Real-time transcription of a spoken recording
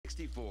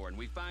1864, and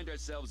we find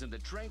ourselves in the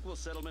tranquil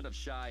settlement of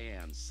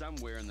Cheyenne,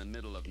 somewhere in the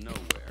middle of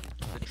nowhere.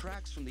 The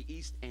tracks from the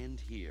east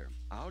end here.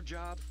 Our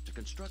job, to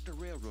construct a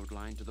railroad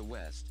line to the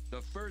west.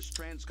 The first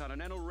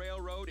transcontinental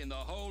railroad in the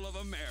whole of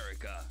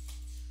America.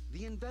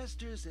 The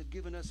investors have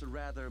given us a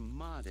rather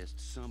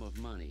modest sum of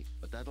money,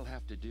 but that'll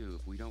have to do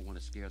if we don't want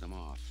to scare them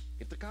off.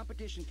 If the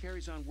competition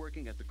carries on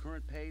working at the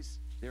current pace,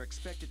 they're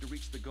expected to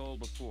reach the goal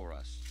before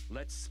us.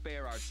 Let's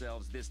spare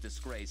ourselves this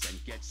disgrace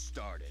and get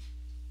started.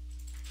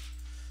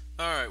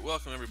 Alright,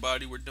 welcome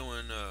everybody. We're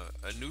doing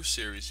a new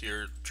series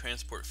here.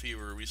 Transport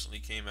Fever recently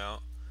came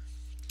out.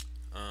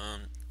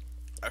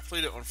 I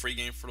played it on free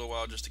game for a little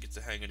while just to get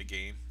the hang of the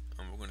game.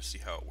 We're going to see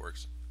how it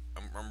works.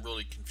 I'm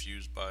really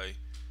confused by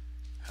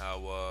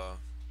how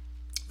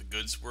the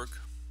goods work,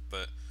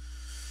 but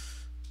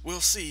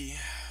we'll see.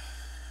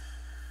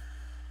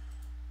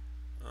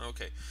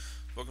 Okay,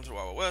 welcome to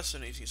Wild West.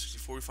 In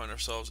 1864, we find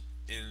ourselves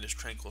in this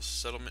tranquil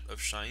settlement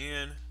of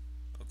Cheyenne.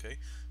 Okay,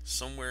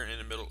 somewhere in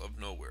the middle of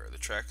nowhere. The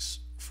tracks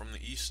from the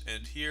east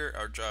end here.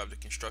 Our job to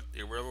construct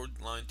a railroad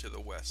line to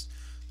the west.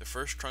 The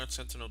first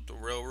transcontinental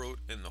railroad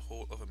in the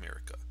whole of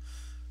America.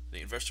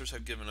 The investors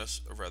have given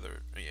us a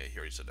rather... yeah, he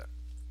already said that.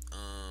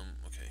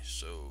 Okay,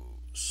 so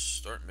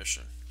start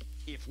mission.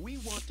 If we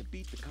want to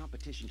beat the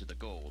competition to the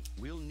goal,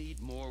 we'll need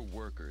more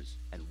workers,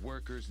 and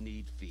workers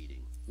need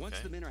feeding. Once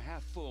the men are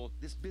half full,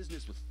 this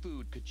business with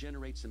food could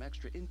generate some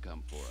extra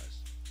income for us.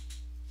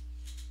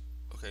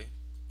 Okay,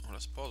 well,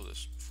 let's pause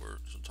this before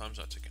some time's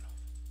not ticking.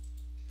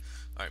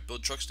 Alright,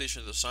 build truck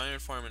station at the Cheyenne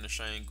Farm and the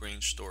Cheyenne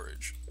Grain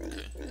Storage.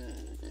 Okay,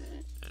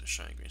 and the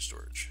Cheyenne Grain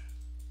Storage.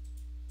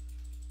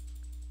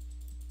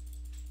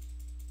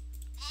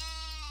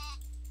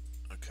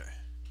 Okay.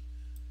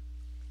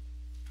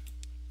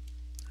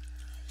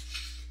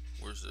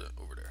 Where's the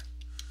over there?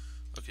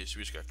 Okay, so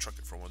we just gotta truck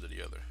it from one to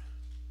the other.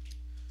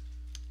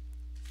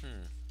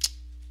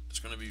 It's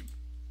gonna be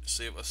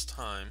save us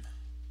time.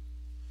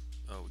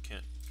 Oh, we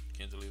can't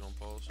delete on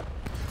pause.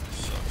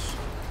 Sucks.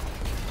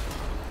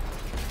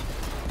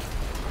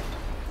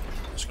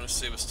 It's gonna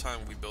save us time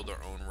when we build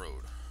our own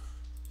road.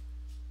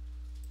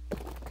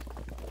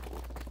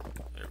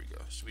 There we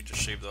go. So we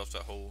just shaved off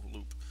that whole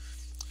loop.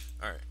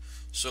 Alright,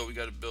 so we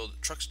gotta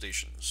build truck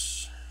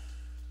stations.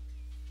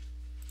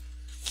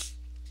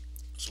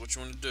 So what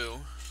you want to do,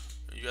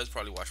 you guys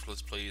probably watch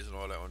Let's Plays and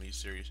all that on these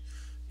series.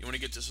 You want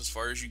to get this as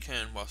far as you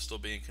can while still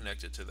being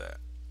connected to that.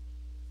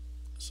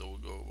 So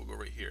we'll go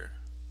right here.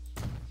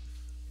 And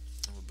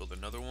we'll build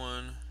another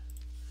one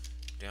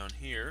down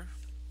here.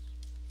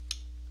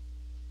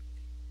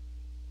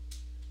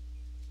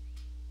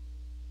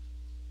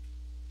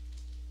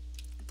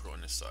 Put it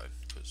on this side,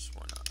 because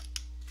why not?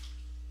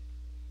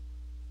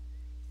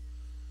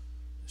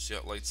 See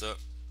how it lights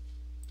up?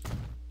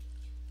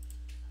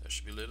 That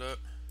should be lit up.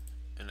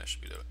 And that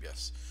should be lit up,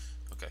 yes.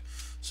 Okay,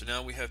 so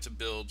now we have to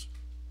build,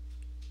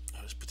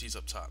 let's put these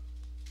up top,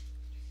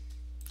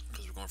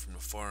 because we're going from the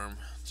farm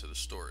to the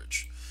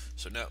storage.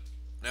 So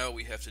now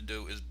we have to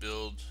do is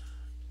build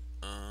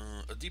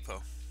a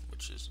depot,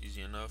 which is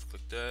easy enough.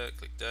 Click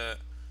that,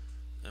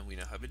 and we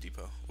now have a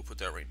depot. We'll put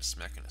that right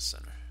smack in the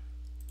center.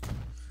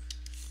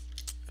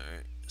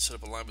 Alright, set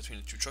up a line between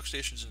the two truck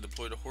stations and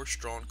deploy the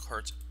horse-drawn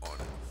carts on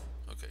it.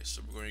 Okay,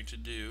 so we're going to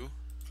do,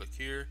 click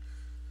here.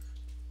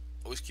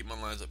 Always keep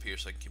my lines up here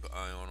so I can keep an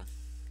eye on them.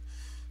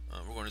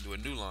 We're going to do a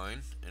new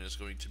line, and it's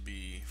going to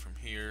be from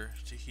here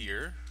to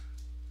here.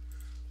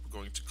 We're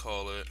going to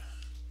call it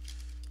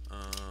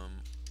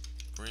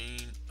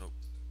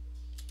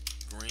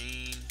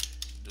grain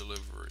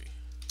delivery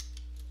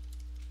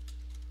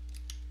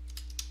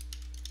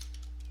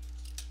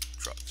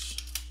trucks.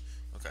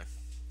 Okay.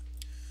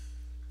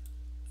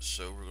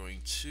 So we're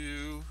going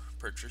to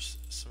purchase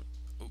some.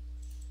 Oh,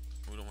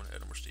 we don't want to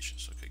add more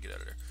stations. Okay, get out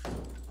of there.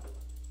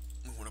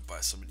 We want to buy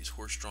some of these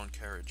horse-drawn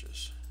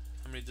carriages.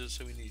 How many does it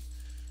say we need?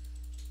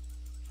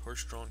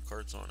 Horse-drawn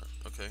carts on it.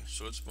 Okay,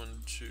 so let's 1,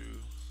 2,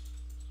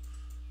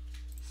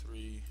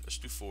 3. Let's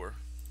do 4,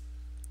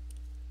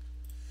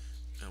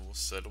 and we'll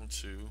set them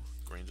to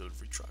grain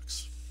delivery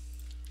trucks.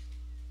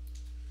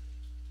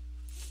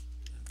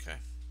 Okay.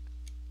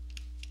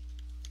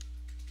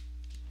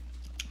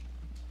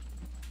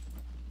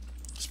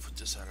 Let's put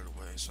this out of the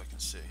way so I can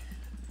see.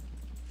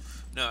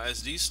 Now,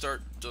 as these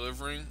start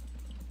delivering,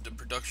 the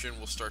production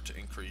will start to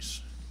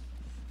increase,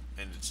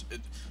 and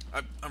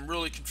I'm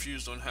really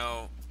confused on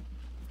how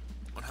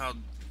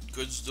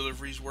goods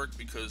deliveries work,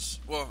 because,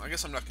 well, I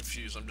guess I'm not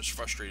confused, I'm just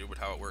frustrated with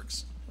how it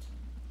works,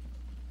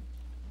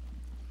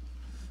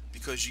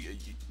 because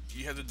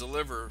you have to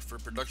deliver for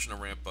production to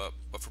ramp up,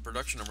 but for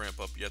production to ramp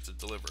up you have to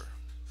deliver,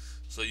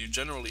 so you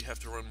generally have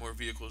to run more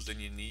vehicles than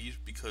you need,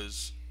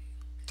 because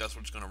that's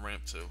what it's going to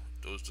ramp to,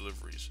 those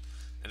deliveries,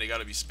 and they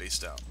got to be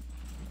spaced out.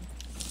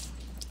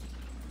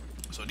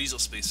 So these will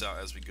space out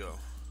as we go.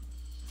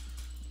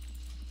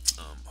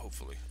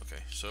 Hopefully.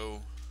 Okay,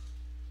 so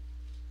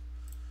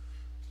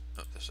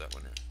oh, that's that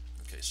one there.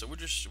 Okay, so we're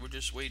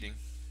just waiting.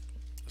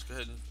 Let's go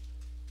ahead and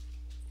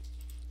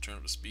turn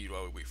up the speed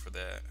while we wait for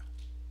that.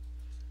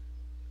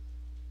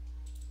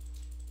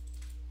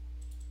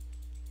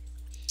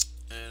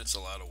 And it's a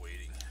lot of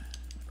waiting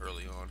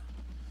early on.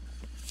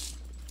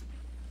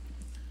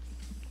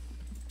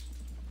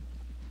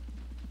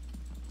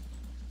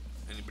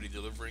 Anybody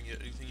delivering yet?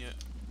 Anything yet?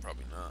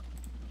 Probably not.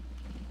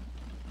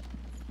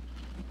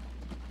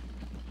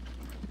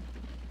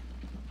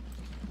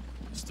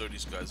 Let's throw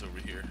these guys over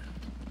here.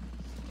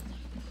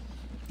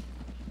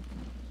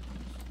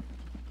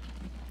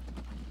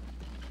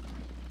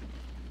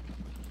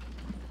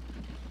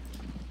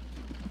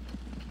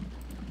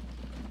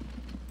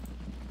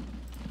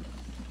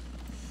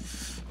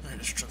 Alright,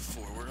 there's truck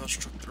 4. Where else?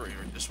 Truck 3,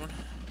 right? This one?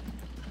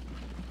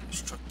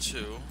 There's truck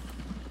 2.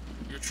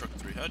 You're truck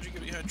 3. How'd you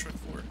get behind truck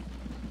 4?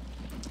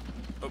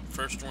 Oh,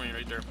 first warning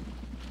right there.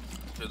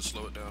 Gotta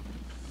slow it down.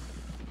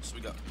 So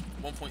we got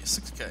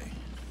 1.6k.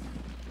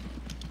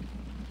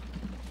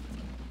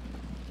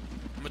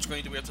 How much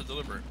grain do we have to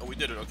deliver? Oh, we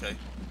did it, okay.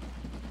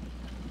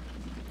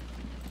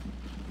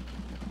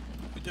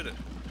 We did it.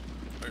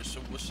 Alright, so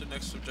what's the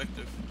next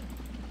objective?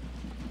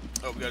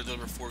 Oh, we gotta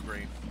deliver 4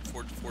 grain.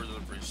 Four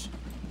deliveries.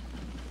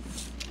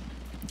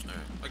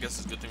 Alright, I guess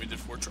it's a good thing we did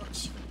 4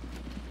 trucks.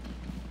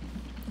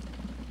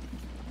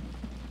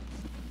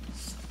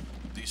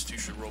 These two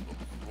should roll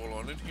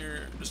on in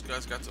here. This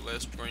guy's got the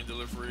last grain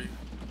delivery.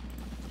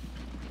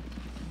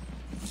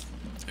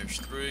 There's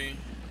 3.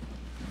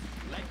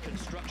 Let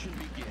construction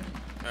begin.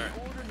 Alright.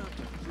 In order not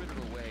to fritter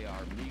away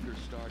our meager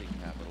starting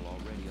capital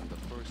already on the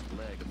first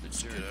leg of the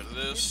journey, get out of it'd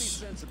be this.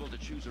 sensible to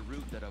choose a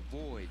route that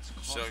avoids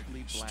So,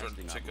 costly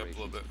starting blasting to tick up a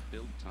little operations bit. to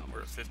build tunnels.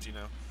 We're at 50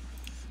 now.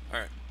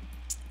 Alright.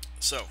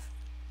 So,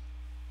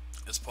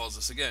 let's pause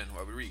this again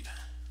while we read,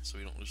 so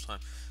we don't lose time.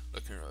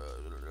 Look here,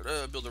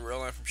 build a rail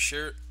line from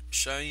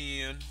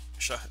Cheyenne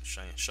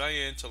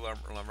to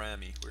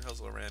Laramie. Where the hell's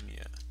Laramie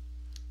at?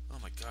 Oh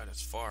my god,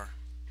 that's far.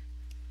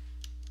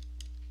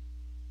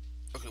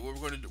 Okay, what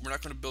we're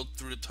not going to build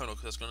through the tunnel,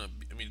 because that's going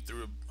to be,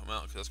 through a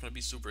mountain, because that's going to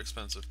be super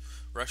expensive.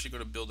 We're actually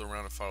going to build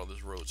around and follow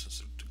this road,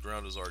 since the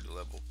ground is already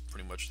level,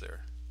 pretty much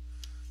there.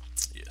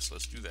 Yes,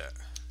 let's do that.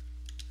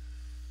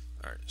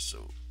 Alright,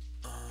 so,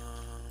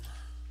 I'm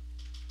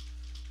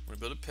going to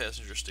build a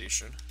passenger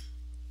station.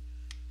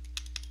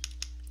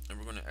 And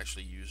we're going to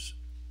actually use,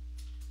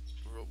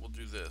 we'll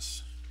do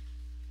this.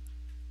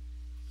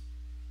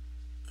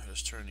 Alright,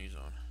 let's turn these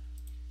on.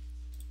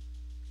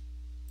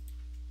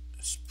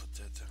 Let's put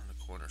that down in the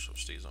corner so it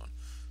stays on.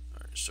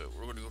 Alright, so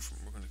we're going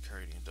to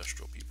carry the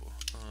industrial people.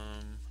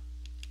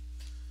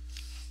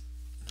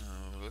 No,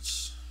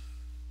 let's,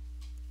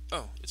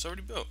 oh, it's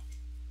already built.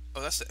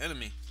 Oh, that's the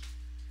enemy.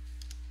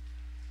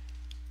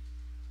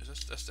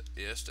 That's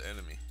the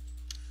enemy.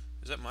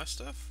 Is that my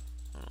stuff?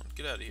 Hold on,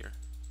 get out of here.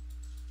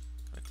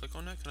 Can I click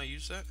on that? Can I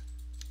use that?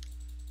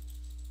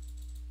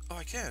 Oh,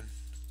 I can.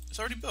 It's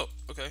already built.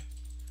 Okay.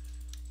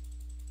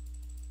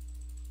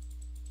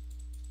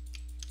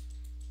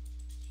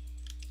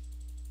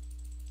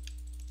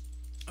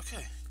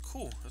 Okay,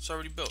 cool. It's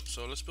already built.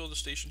 So let's build a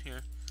station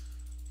here.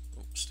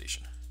 Oh,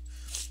 station.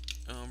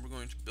 We're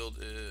going to build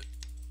it.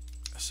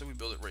 I said we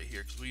build it right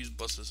here because we use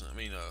buses.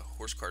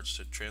 Horse carts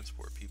to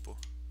transport people.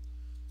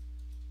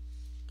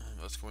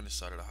 Let's go on this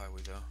side of the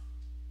highway though.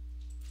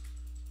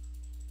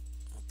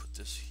 I'll put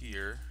this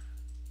here.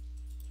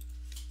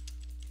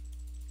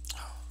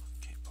 Oh,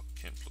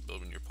 can't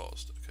build when you're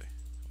paused. Okay,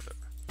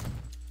 whatever.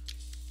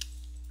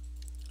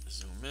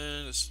 Zoom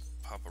in. Let's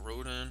pop a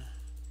road in.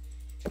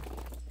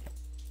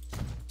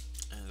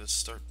 And let's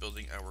start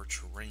building our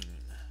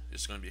terrain.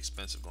 It's going to be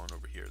expensive going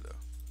over here though.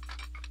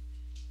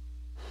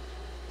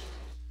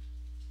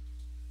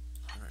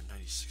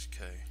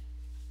 196k.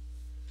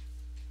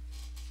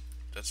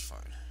 That's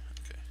fine.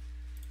 Okay.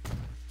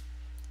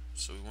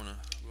 So we want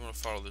to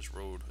follow this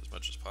road as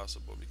much as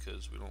possible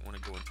because we don't want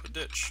to go into a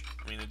ditch.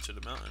 Into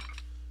the mountain.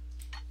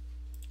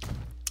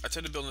 I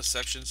tend to build in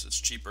sections. It's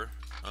cheaper.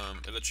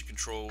 It lets you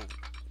control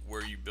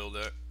where you build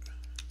at.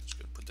 Just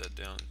gonna put that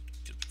down.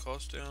 Get the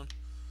cost down.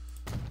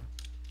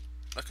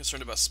 Not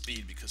concerned about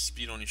speed because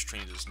speed on these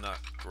trains is not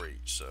great.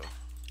 So.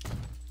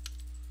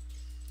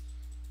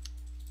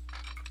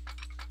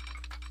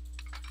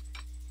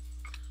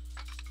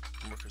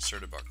 I'm more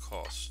concerned about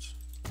cost.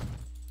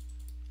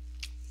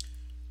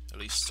 At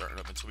least starting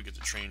up until we get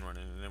the train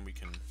running, and then we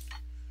can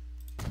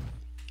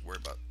worry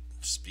about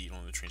speed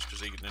on the trains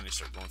because then they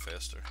start going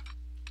faster.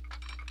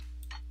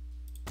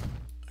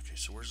 Okay,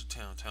 so where's the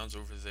town? Town's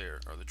over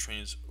there. Are the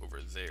trains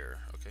over there?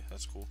 Okay,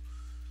 that's cool.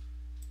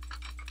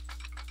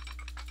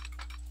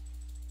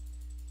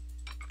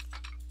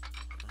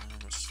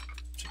 Let's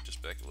take this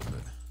back a little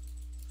bit.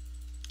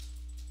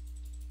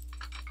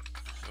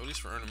 At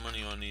least we're earning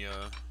money on the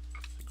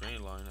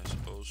grain line, I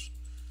suppose.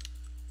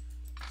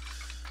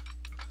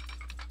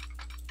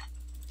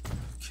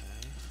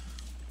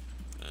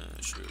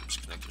 Sure,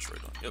 just connect this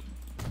right on. Yep.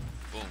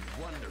 Boom.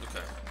 Wonderful.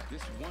 Okay.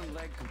 This one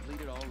leg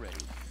completed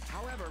already.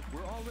 However,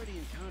 we're already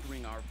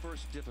encountering our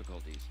first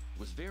difficulties. It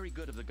was very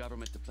good of the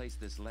government to place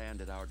this land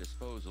at our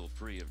disposal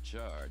free of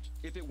charge.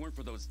 If it weren't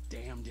for those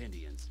damned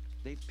Indians.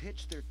 They've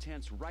pitched their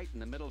tents right in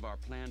the middle of our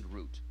planned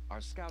route.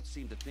 Our scouts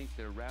seem to think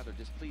they're rather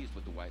displeased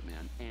with the white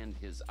man and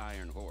his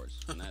iron horse,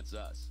 and that's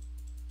us.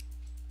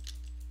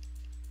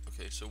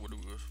 Okay, so what are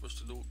we supposed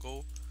to do?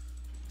 Go.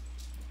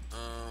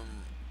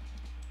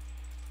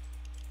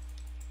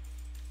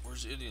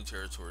 Where's the Indian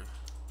Territory?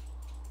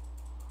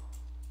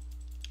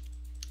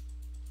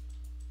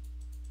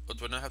 Oh,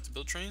 do I not have to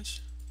build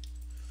trains?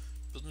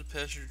 Building a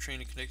passenger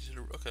train and connect it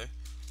to the... Okay.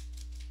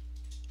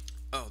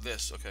 Oh,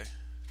 this. Okay.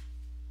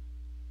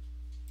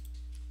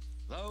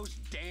 Those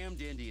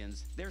damned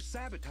Indians. They're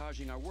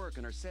sabotaging our work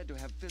and are said to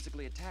have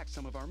physically attacked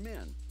some of our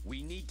men.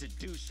 We need to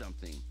do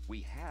something.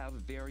 We have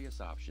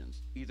various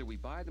options. Either we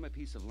buy them a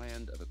piece of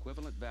land of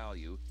equivalent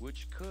value,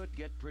 which could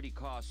get pretty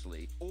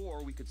costly,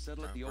 or we could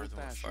settle it the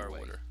old-fashioned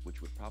way, which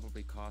would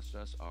probably cost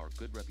us our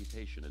good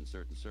reputation in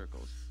certain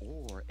circles.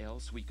 Or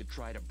else we could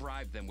try to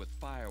bribe them with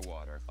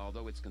firewater,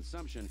 although its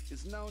consumption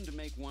is known to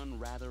make one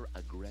rather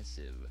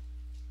aggressive.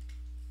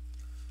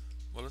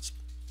 Well, let's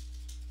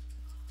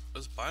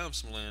buy them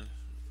some land.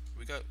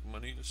 We got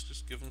money. Let's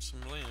just give them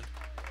some land.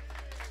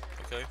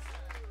 Okay.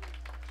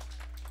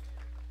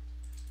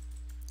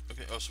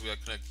 Okay. Oh, so we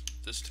gotta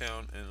connect this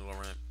town and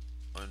Laurent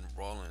and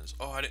Rawlins.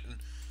 Oh, I didn't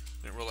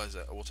realize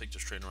that. We'll take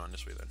this train around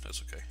this way then.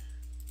 That's okay.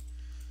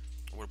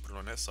 I would have put it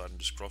on that side and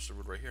just cross the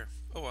road right here.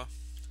 Oh well.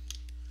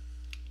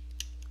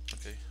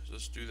 Okay, so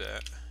let's do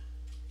that.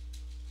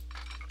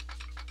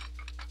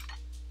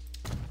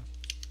 And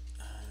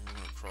we're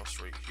gonna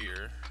cross right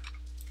here.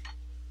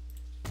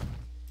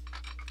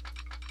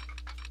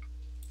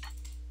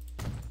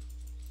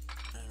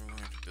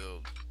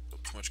 Build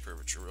too much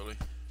curvature, really.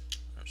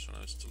 Alright, so now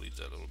let's delete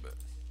that a little bit.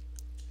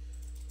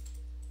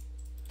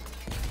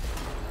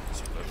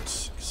 So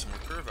let's get some more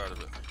curve out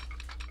of it.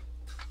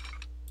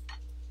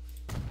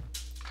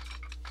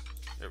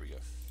 There we go.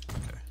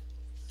 Okay.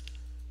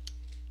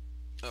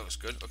 That looks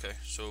good. Okay,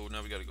 so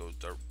now we gotta go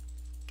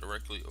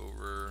directly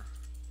over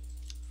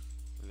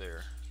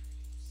there.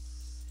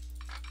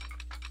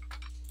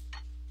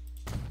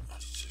 Oh,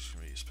 this is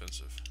gonna be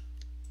expensive.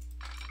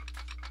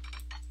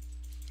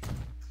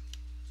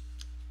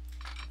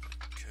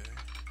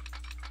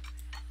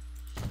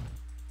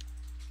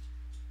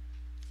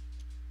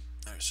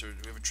 So do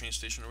we have a train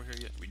station over here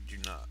yet? We do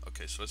not.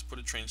 Okay, so let's put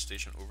a train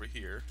station over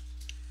here.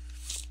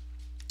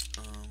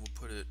 We'll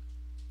put it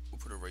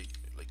right,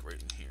 like right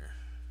in here.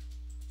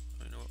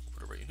 I know what, we'll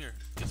put it right in here.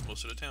 Gets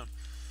most of the town.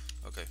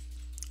 Okay.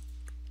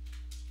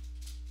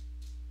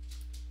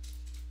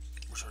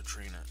 Where's our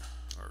train at?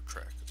 Our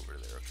track over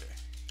there.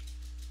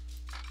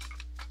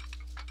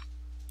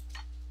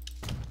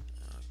 Okay.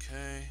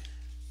 Okay.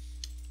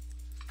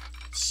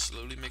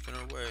 Slowly making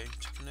our way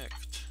to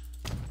connect.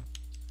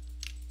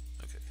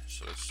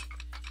 So what's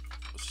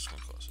this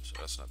one cost us? Oh,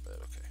 that's not bad,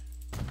 okay.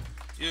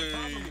 Yay! The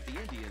problem with the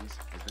Indians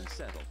has been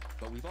settled,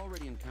 but we've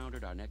already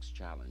encountered our next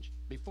challenge.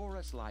 Before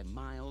us lie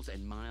miles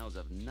and miles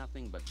of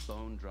nothing but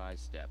bone-dry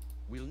steppe.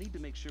 We'll need to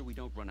make sure we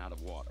don't run out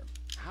of water.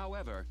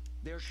 However,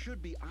 there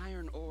should be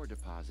iron ore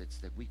deposits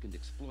that we can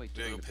exploit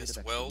to earn a bit of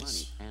extra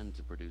money and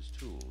to produce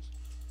tools.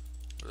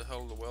 Where the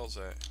hell are the wells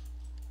at?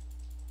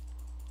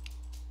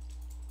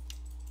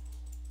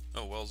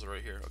 Oh, wells are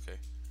right here, okay.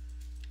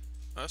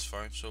 Oh, that's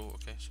fine, so,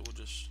 okay, so we'll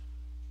just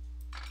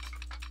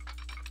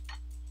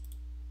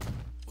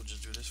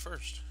do this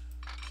first,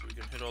 so we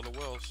can hit all the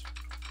wells.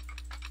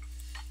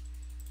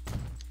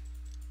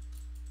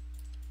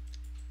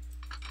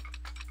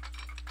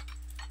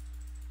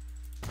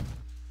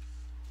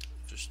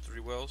 Just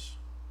 3 wells?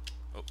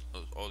 Oh,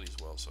 all these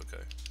wells,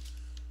 okay.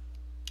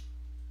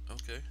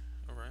 Okay,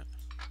 alright.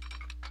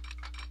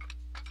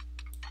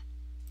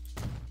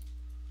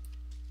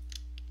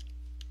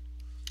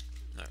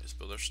 Alright, let's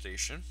build our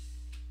station.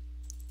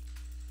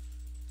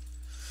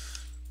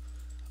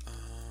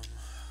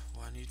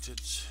 I need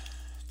it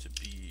to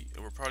be,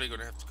 and we're probably going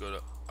to have to go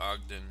to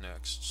Ogden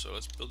next, so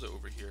let's build it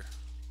over here.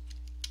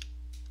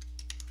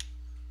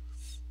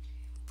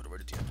 Put it right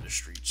at the end of the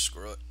street.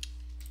 Screw it.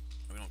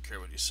 We don't care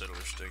what these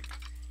settlers think.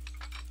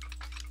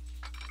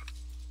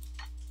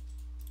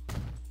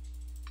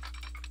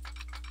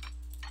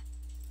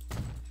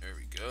 There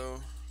we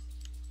go.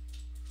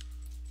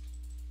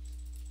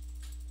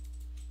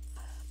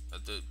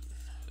 The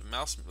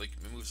mouse, like,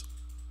 it moves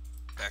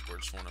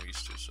backwards from what I'm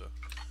used to, so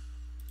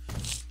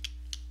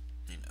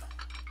you know.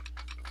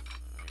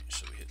 Alright,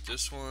 so we hit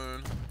this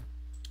one,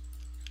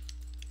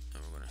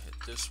 and we're gonna hit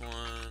this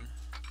one.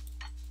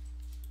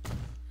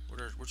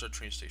 Where's our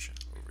train station?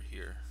 Over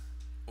here.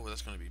 Oh,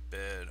 that's gonna be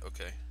bad.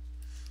 Okay,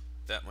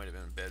 that might have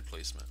been bad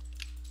placement.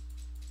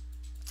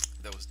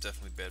 That was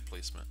definitely bad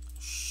placement.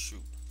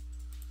 Shoot.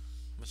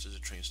 How much is a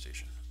train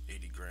station?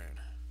 80 grand.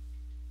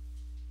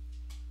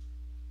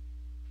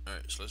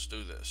 Alright, so let's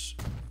do this.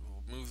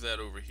 We'll move that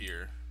over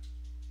here.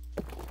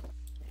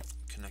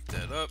 Connect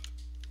that up.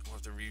 We'll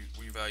have to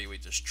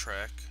reevaluate this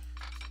track.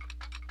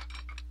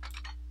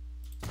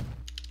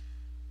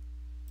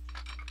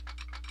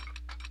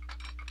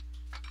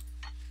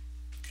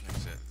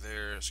 Connect that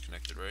there. It's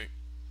connected, right?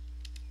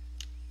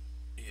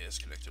 Yeah, it's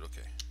connected.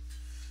 Okay.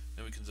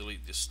 Then we can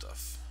delete this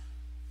stuff.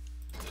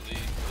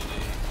 Delete,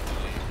 delete,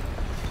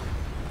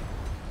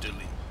 delete.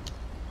 Delete.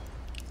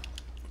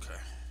 Okay.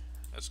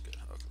 That's good.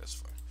 Okay, that's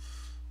fine.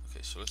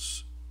 Okay, so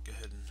let's go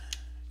ahead and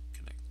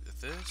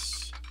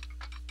this.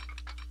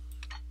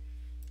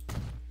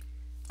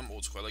 I'm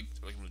old school. I like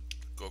them to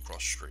go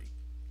across straight,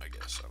 I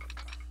guess. I don't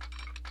know.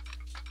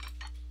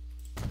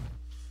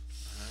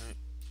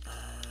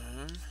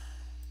 Alright.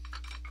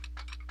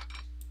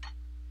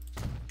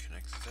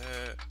 Connect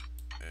that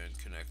and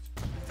connect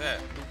that.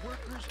 The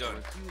workers Done. are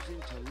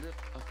refusing to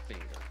lift a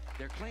finger.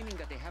 They're claiming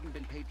that they haven't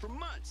been paid for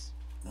months.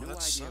 Well, No that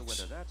idea sucks.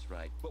 whether that's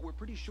right, but we're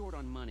pretty short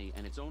on money,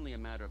 and it's only a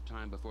matter of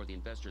time before the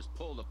investors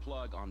pull the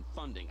plug on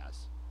funding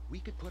us. We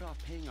could put off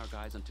paying our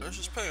guys until... Let's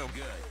just pay them.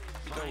 Good.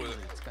 Be done with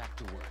Finally, it. it's back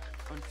to work.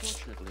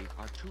 Unfortunately,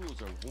 our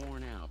tools are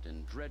worn out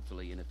and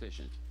dreadfully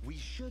inefficient. We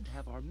should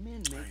have our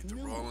men make Alright, the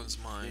new Rollins ones.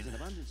 mine. There's an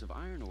abundance of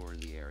iron ore in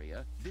the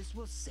area. This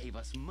will save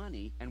us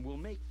money and will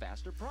make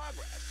faster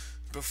progress.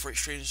 But freight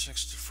trains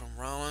next from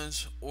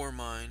Rollins ore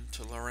mine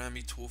to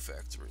Laramie Tool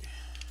Factory.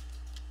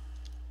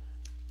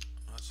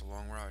 That's a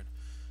long ride.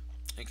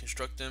 And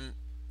construct them,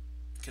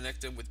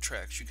 connect them with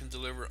tracks. You can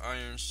deliver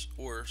irons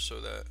ore so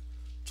that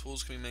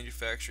tools can be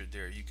manufactured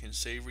there. You can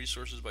save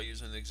resources by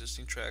using the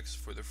existing tracks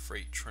for the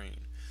freight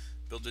train.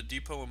 Build a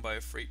depot and buy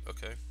a freight.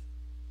 Okay.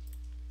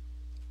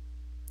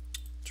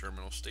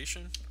 Terminal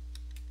station.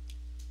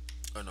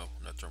 Oh no,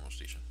 not terminal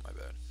station. My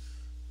bad.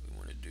 We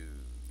want to do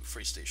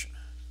freight station.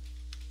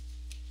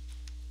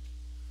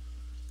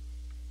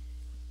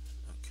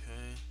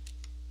 Okay.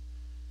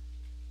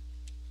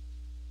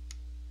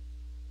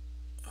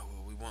 Oh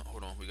well, we want.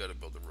 Hold on. We got to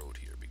build a road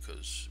here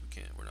because we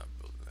can't. We're not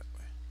building that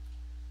way.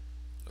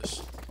 Let's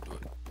do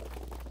it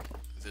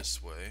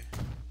this way.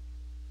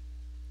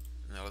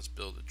 Now let's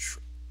build a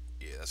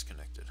yeah, that's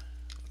connected.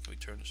 Can we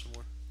turn this some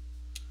more?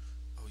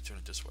 Oh, we turn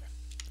it this way.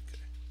 Okay.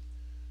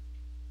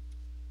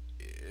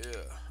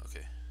 Yeah.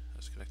 Okay.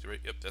 That's connected, right?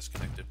 Yep, that's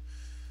connected.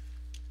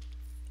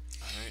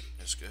 Alright,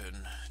 let's go ahead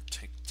and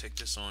take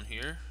this on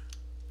here.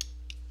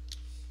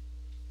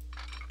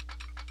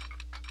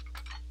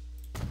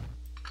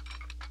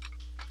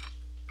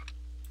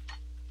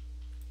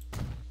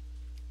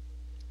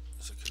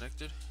 Is it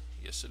connected?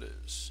 Yes, it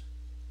is.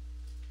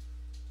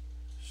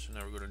 So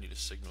now we're going to need a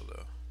signal,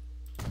 though.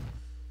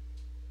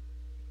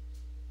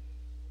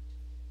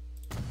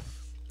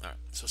 Alright,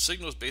 so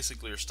signals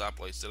basically are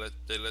stoplights.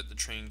 They let the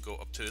train go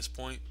up to this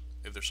point.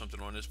 If there's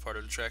something on this part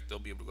of the track, they'll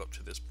be able to go up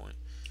to this point.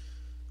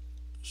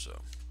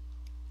 So,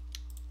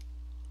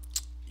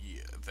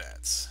 yeah,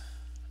 that's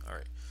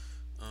alright.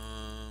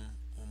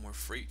 One more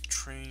freight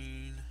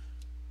train.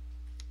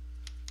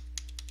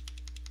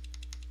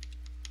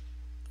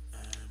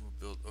 And we'll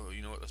build, oh,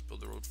 you know what, let's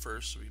build the road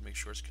first so we can make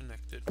sure it's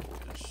connected,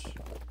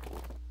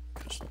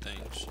 because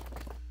things.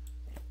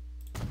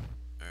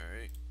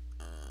 Alright,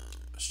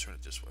 let's turn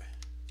it this way.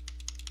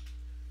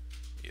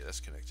 Yeah,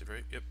 that's connected,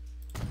 right? Yep.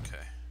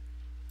 Okay.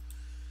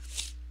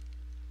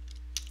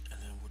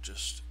 And then we'll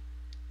just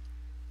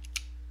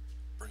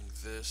bring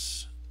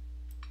this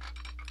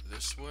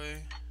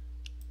way.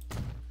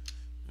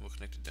 And we'll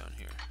connect it down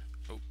here.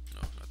 Oh,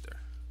 no, not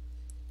there.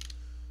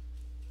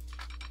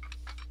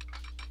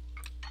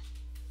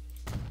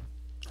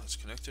 That's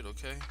connected,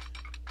 okay.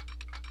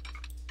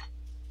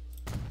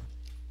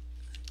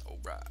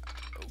 Alright,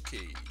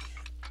 okay.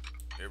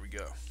 There we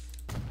go.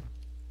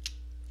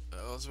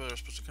 That's where we're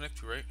supposed to connect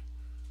to, right?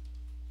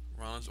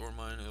 Rollins ore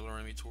mine and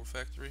Laramie Tool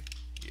Factory?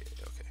 Yeah,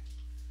 okay.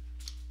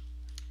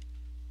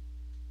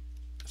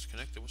 That's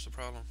connected, what's the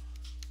problem?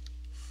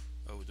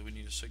 Oh, do we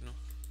need a signal?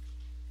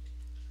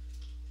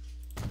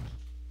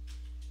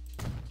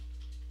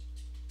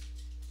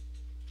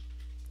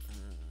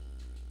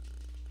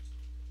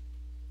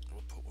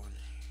 We'll put one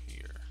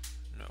here.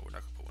 No, we're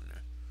not gonna put one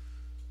there.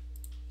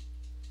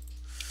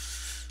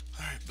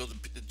 Alright, build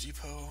a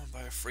depot and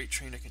buy a freight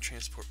train that can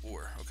transport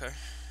ore. Okay,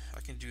 I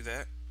can do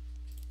that.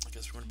 I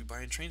guess we're going to be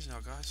buying trains now,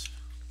 guys.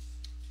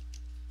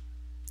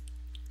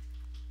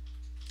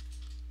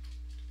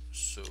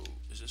 So,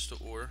 is this the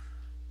ore?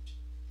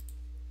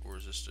 Or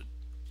is this the...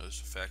 Oh, this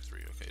is a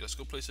factory. Okay, let's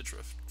go place a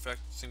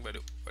thing by the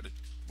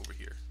over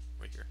here.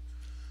 Right here.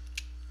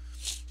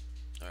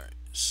 Alright,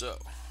 so...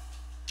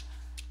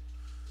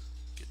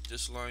 Get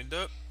this lined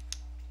up.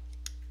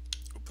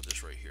 We'll put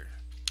this right here.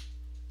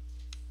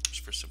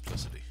 Just for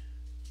simplicity.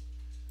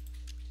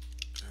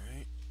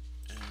 Alright,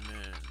 and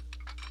then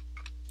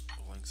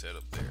we'll link that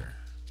up there.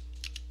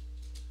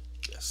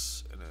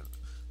 Yes, and then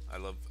I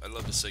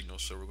love the signal,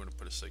 so we're going to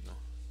put a signal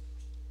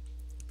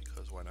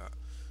because why not?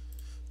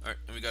 Alright,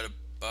 and we got to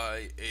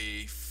buy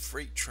a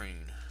freight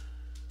train.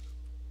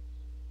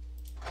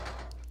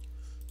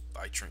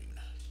 Buy train.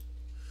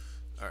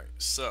 Alright,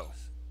 so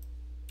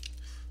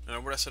now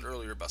what I said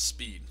earlier about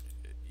speed.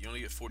 You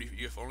only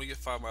get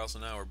 5 miles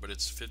an hour, but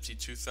it's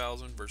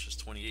 52,000 versus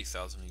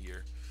 28,000 a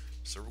year.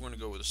 So we're going to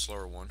go with a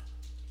slower one.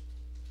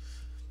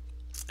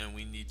 And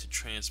we need to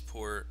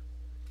transport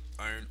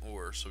iron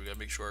ore, so we got to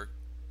make sure our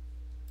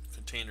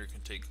container can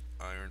take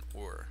iron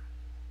ore,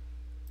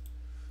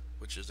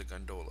 which is the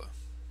gondola.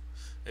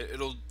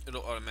 It'll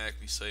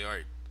automatically say, all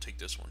right, take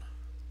this one.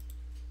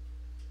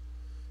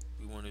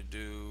 We want to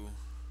do.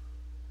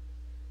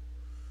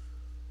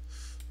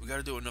 We got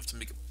to do enough to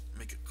make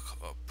it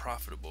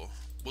profitable.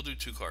 We'll do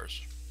 2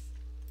 cars.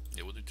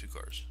 Yeah, we'll do 2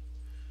 cars.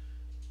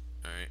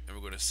 Alright, and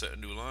we're going to set a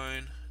new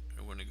line.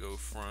 We're going to go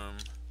from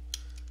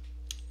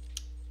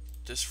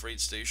this freight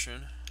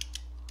station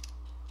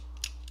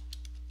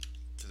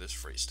to this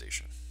freight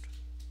station.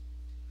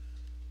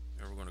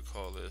 And we're going to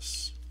call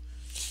this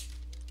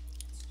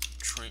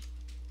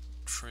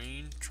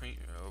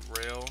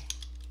rail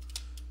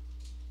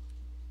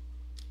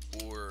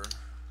or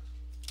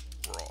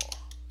raw.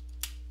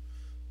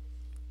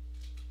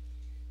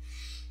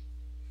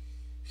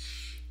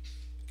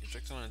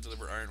 Construct the line and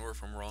deliver iron ore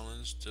from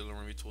Rollins to the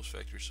Laramie Tools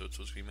Factory so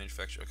tools can be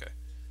manufactured. Okay.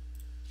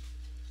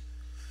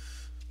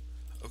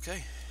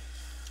 Okay.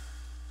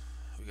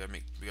 We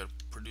gotta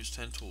produce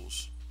 10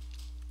 tools.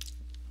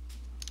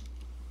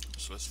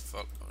 So let's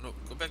follow. Oh, no,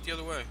 go back the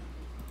other way.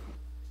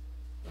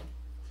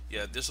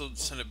 Yeah, this will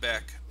send it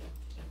back.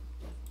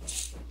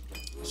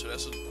 So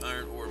that's an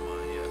iron ore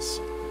mine, yes.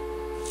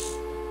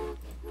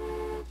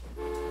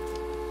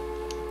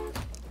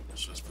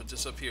 So let's put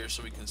this up here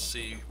so we can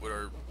see what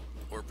our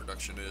ore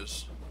production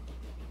is.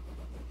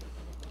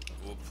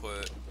 We'll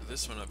put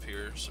this one up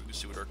here so we can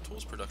see what our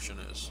tools production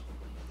is.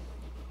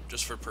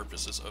 Just for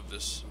purposes of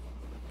this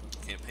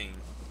campaign.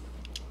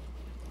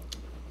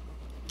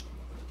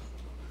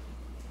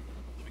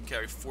 So we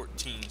carry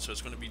 14, so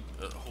it's going to be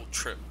a whole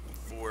trip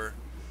before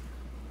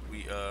we,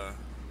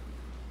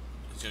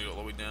 it's going to go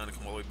all the way down and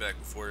come all the way back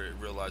before it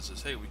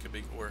realizes, hey, we can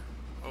make ore.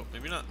 Oh,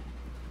 maybe not.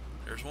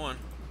 There's one.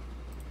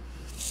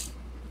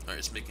 Alright,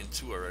 it's making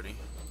 2 already.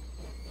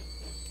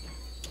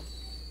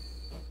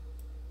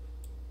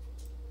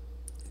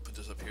 Put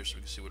this up here so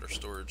we can see what our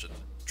storage at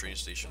the train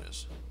station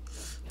is.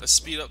 Let's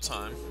speed up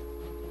time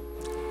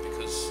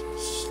because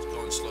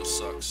going slow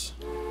sucks.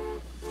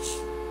 Oh,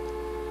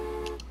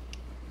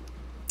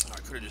 I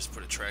could have just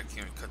put a track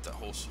here and cut that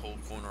whole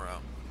corner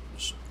out.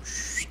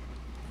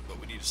 But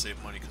we need to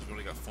save money because we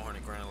only got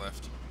 400 grand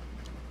left.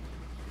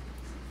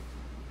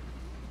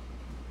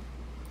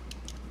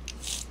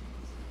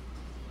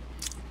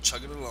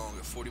 Chugging along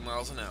at 40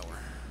 miles an hour.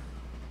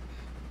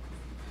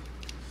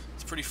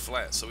 It's pretty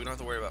flat, so we don't have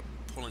to worry about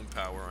pulling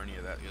power or any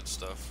of that good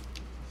stuff.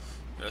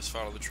 Let's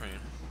follow the train.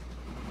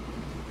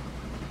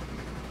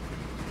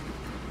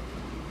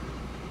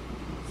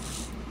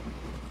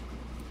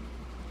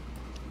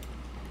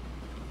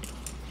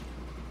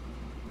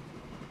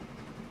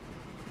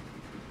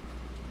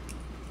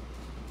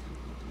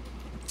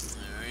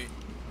 Alright.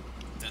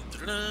 Dun,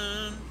 dun,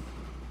 dun.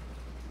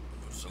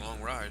 It's a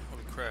long ride.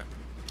 Holy crap.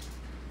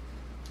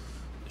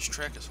 This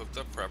track is hooked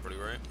up properly,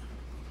 right?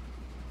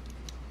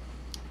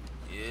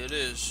 Yeah, it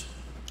is.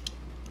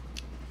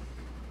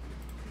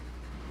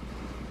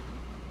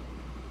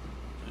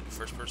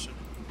 First person.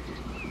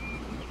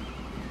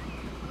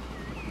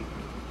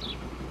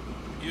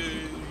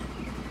 Yay!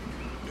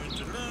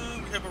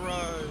 We have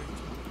arrived.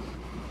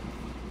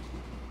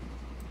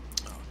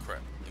 Oh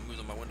crap! It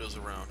moves my windows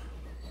around.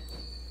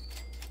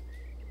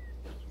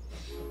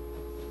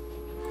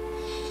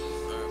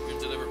 Alright,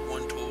 we've delivered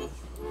 1 tool.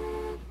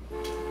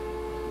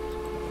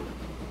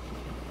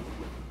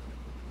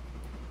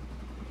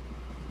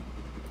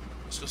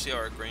 Let's go see how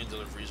our grain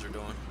deliveries are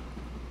doing.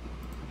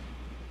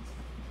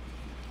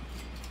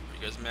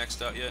 You guys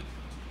maxed out yet?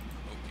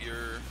 Oh,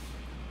 you're...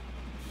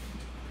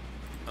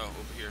 Oh,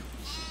 over here.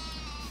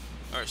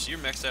 Alright, so you're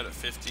maxed out at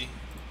 50.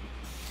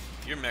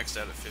 You're maxed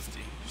out at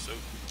 50. So,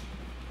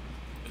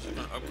 is it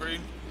going to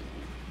upgrade?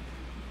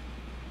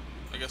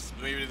 I guess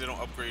maybe they don't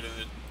upgrade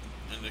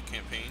in the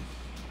campaign.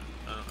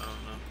 I don't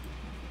know.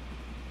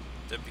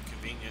 That'd be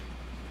convenient.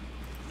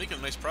 Making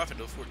a nice profit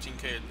though,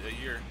 14K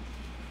a year.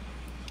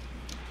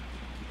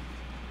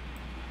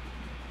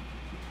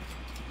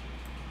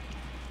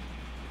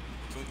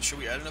 Should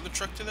we add another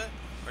truck to that?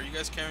 Are you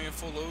guys carrying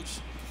full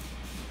loads?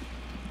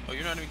 Oh,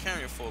 you're not even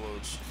carrying full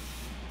loads.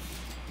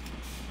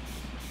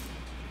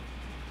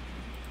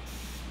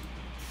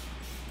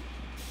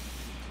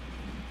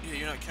 Yeah,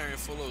 you're not carrying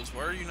full loads.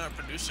 Why are you not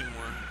producing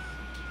more?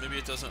 Maybe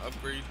it doesn't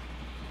upgrade.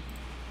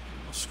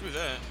 Well, screw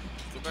that.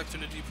 Go back to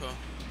the depot.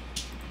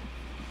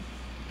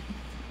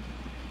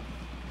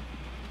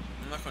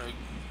 I'm not going to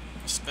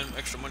spend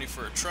extra money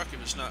for a truck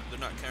if it's not. They're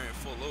not carrying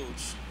full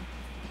loads.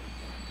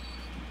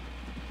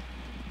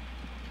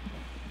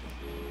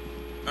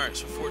 Alright,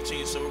 so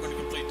 14, so we're going to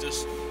complete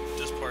this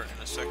part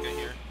in a second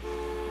here.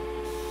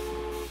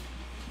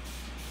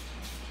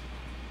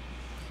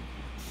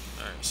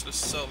 Alright, so let's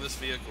sell this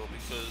vehicle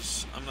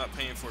because I'm not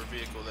paying for a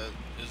vehicle that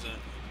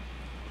isn't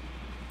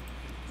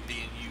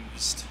being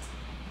used.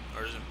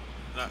 Or isn't,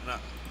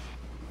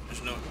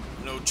 there's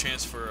no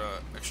chance for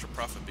extra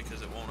profit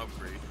because it won't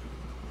upgrade.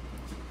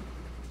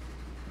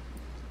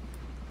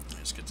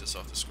 Let's get this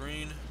off the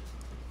screen.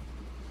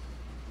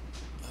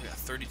 I got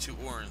 32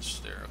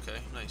 orange there, okay,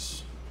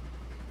 nice.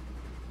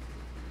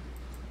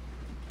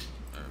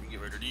 Alright, we can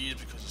get rid of these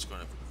because it's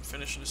going to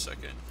finish in a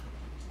second.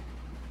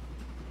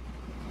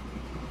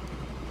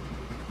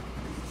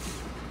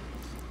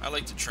 I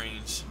like the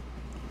trains.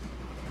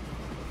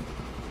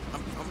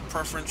 I'm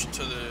preferential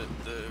to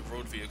the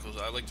road vehicles.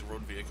 I like the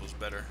road vehicles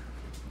better.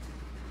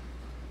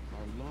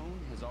 Our loan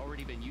has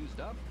already been used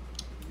up?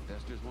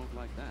 Investors won't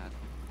like that.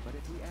 But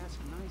if we ask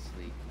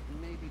nicely,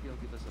 maybe they'll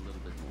give us a little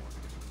bit more.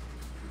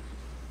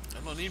 I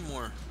don't need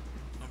more.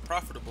 I'm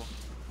profitable.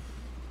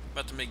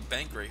 About to make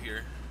bank right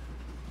here.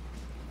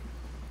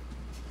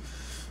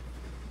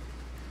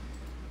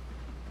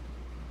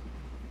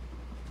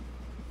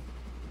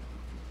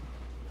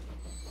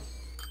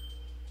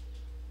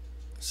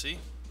 See?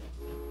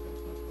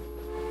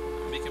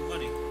 I'm making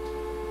money.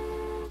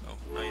 Oh,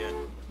 not yet.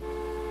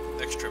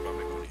 Next trip I'll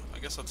make money. I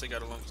guess I'll take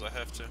out a loan because I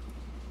have to.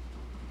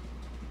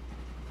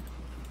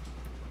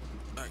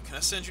 Alright, can I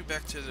send you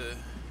back to the...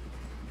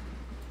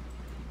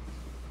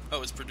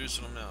 Oh, it's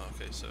producing them now.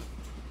 Okay, so...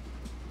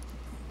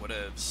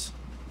 Whatevs.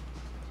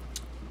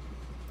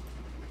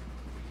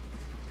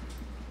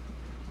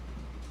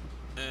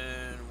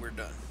 And we're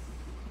done.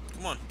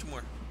 Come on, 2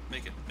 more.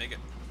 Make it, make it,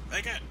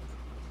 make it!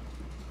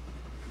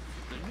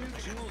 The new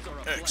tools are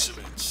a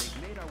Excellent. blessing.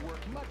 They've made our work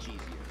much easier.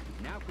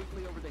 Now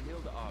quickly over the hill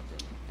to Ogden.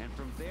 And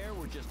from there,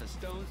 we're just a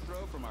stone's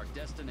throw from our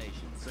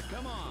destination. So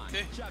come on,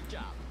 Okay. chop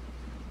chop.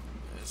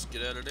 Let's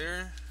get out of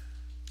there.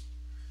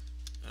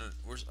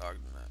 Where's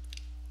Ogden at?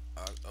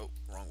 Oh,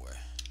 wrong way.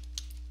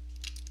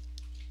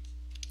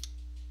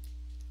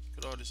 Look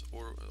at all this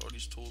ore, all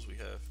these tools we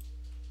have.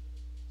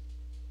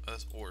 Oh,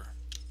 that's ore.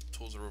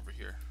 Tools are over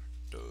here.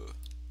 Duh.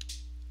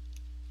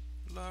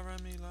 La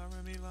Remy, la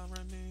Remy, la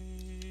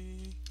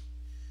Remy.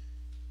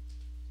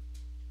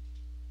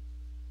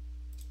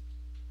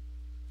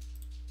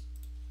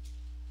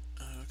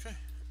 Okay.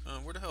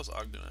 Where the hell's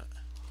Ogden at?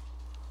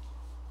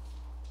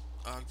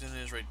 Ogden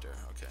is right there.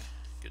 Okay.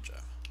 Good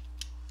job.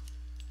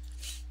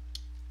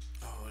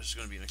 Oh, this is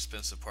going to be an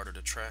expensive part of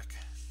the track.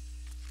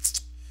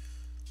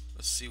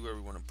 Let's see where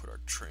we want to put our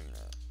train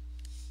at.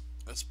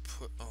 Let's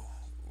put... Oh,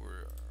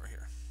 we're right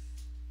here.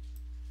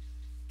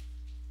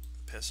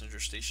 Passenger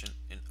station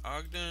in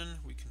Ogden.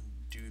 We can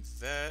do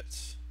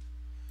that.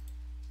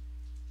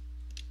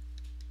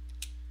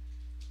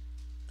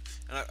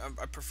 And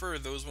I prefer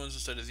those ones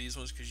instead of these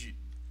ones because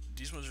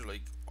these ones are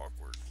like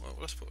awkward. Well,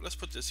 let's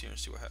put this here and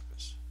see what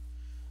happens.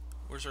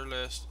 Where's our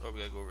last? Oh, we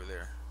gotta go over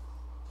there.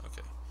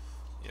 Okay.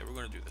 Yeah, we're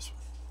gonna do this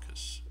one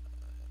because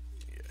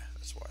yeah,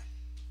 that's why.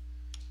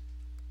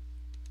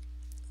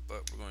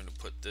 But we're going to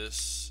put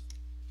this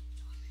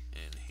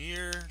in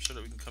here so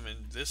that we can come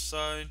in this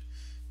side,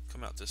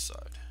 come out this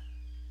side.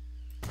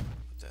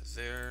 Put that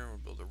there. We'll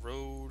build a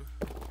road,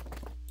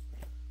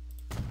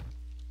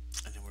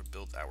 and then we'll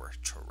build our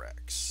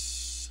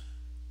tracks.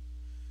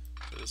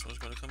 So this one's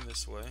going to come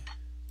this way.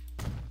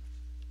 And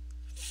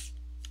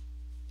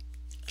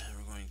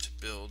we're going to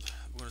build,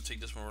 we're going to take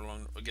this one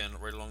along, again,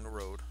 right along the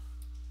road.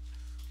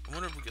 I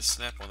wonder if we can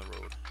snap on the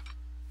road.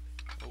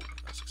 Oh,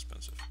 that's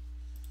expensive.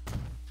 I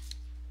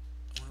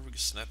wonder if we can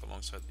snap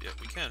alongside, yeah,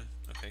 we can.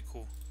 Okay,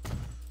 cool.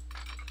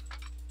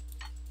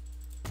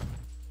 Put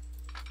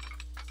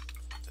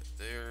that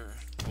there,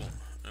 boom.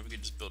 And we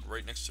can just build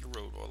right next to the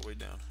road all the way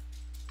down.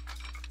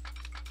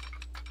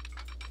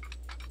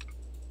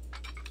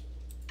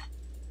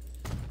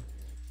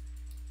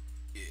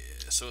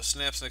 So it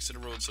snaps next to the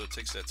road, so it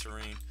takes that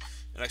terrain.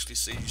 It actually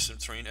saves you some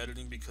terrain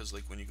editing because,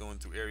 like, when you're going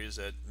through areas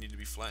that need to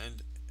be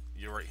flattened,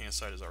 your right hand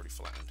side is already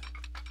flattened,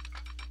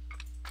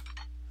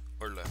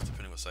 or left,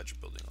 depending what side you're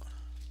building on.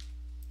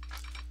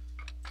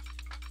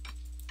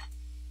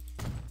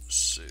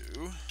 So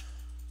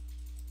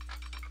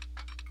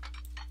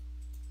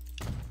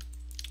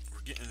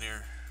we're getting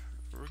there.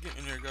 We're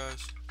getting there,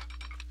 guys.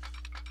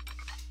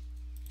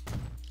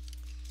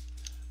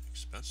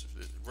 Expensive.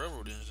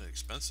 Railroad isn't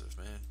expensive,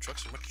 man.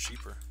 Trucks are much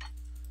cheaper.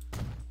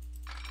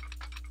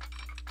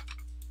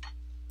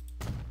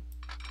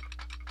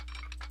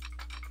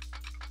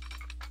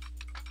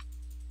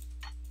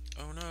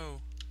 Oh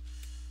no.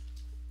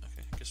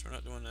 Okay, guess we're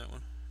not doing that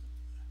one.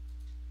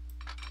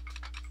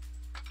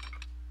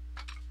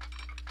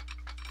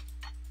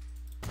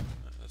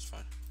 That's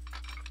fine.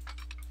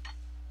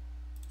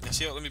 Yeah,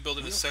 see how let me build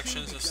it in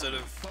sections instead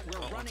of But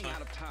we're all running time.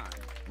 out of time.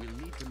 We'll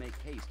need to make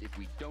haste if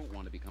we don't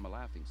want to become a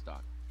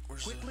laughingstock.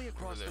 Where's Quickly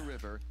across over the there?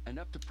 river and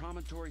up to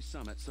Promontory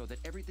Summit so that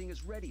everything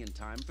is ready in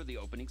time for the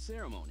opening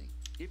ceremony.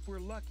 If we're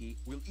lucky,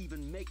 we'll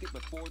even make it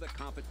before the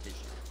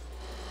competition.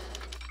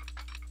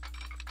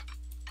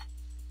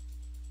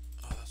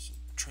 Oh,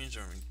 trains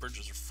are, I mean,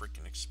 bridges are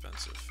freaking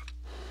expensive.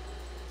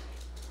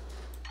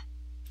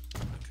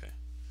 Okay.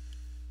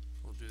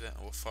 We'll do that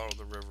and we'll follow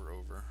the river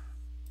over.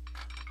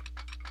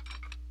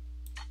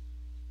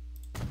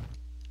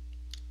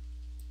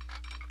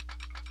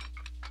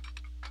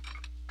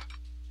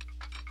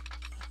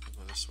 We'll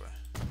go this way.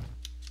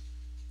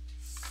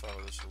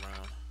 Follow this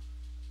around.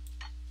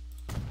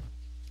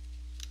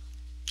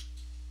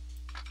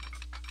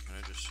 Can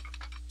I just...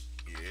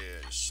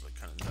 Yeah, just like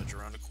kind of nudge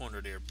around the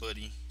corner there,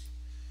 buddy.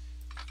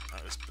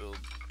 Alright, let's build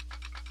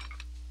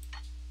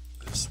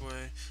this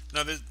way.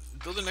 Now,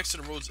 building next to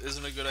the roads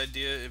isn't a good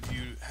idea if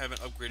you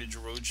haven't upgraded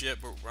your roads yet,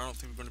 but I don't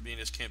think we're going to be in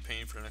this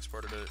campaign for the next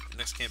part of the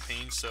next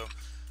campaign, so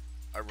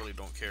I really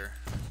don't care,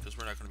 because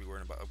we're not going to be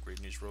worrying about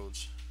upgrading these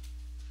roads.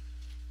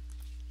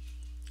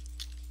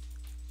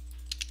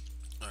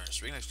 Alright,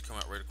 so we can actually come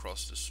out right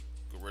across this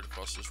go right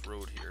across this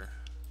road here.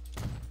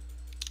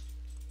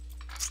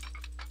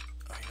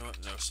 Oh, you know what?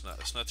 No, it's not.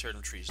 Let's not tear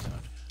them trees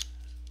down.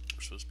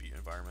 We're supposed to be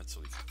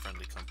environmentally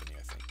friendly company,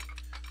 I think.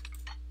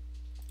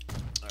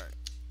 Alright.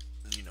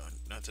 You know,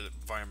 not that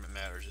environment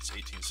matters. It's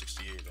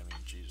 1868. I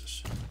mean,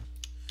 Jesus.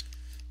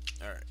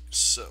 Alright,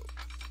 so.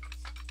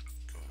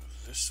 Go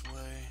this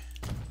way.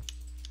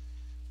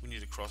 We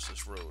need to cross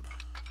this road.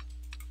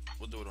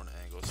 We'll do it on an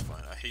angle. It's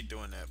fine. I hate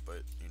doing that,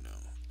 but, you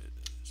know,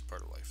 it's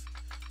part of life.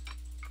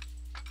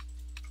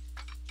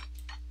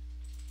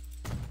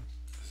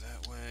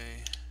 That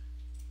way.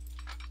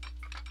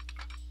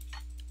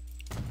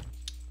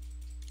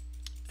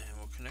 And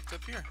we'll connect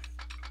up here.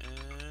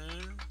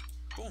 And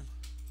boom.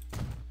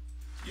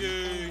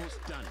 Yay!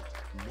 Almost done it.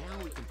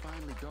 Now we can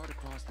finally dart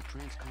across the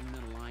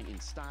transcontinental line in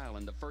style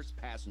in the first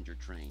passenger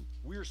train.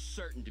 We're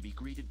certain to be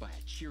greeted by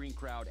a cheering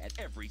crowd at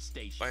every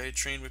station. Buy a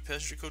train with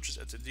passenger coaches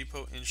at the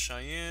depot in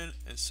Cheyenne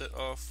and set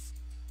off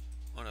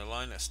on a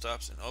line that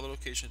stops in all the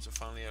locations and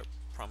finally at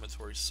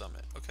Promontory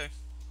Summit. Okay,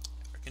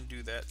 I can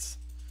do that.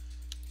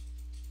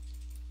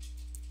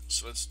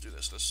 So let's do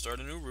this. Let's start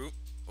a new route.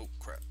 Oh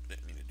crap,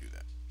 didn't mean to do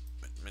that.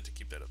 Meant to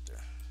keep that up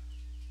there.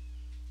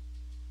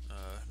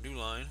 New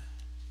line.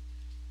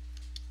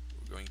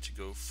 We're going to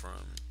go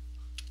from,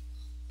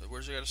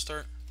 where's it got to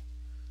start?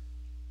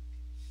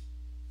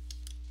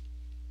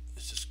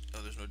 It's just,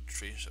 oh, there's no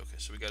trees. Okay,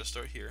 so we got to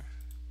start here.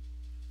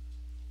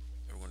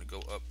 And we're going to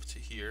go up to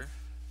here.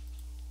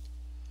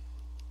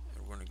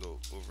 And we're going to go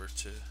over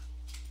to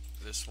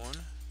this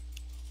one.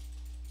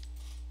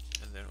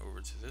 And then over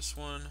to this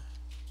one.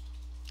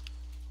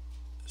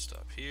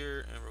 Stop here,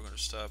 and we're going to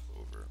stop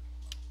over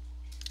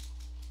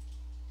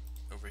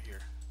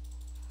here.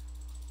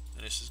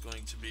 And this is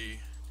going to be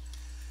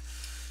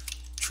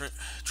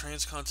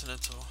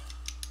Transcontinental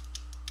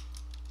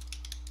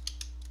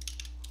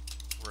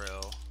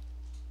Rail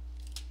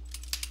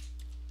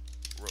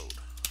Road.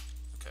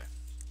 Okay.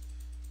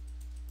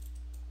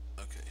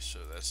 Okay, so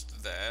that's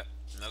that.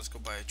 Now let's go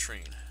buy a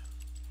train.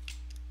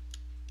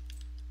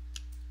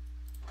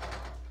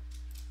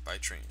 Buy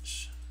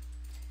trains.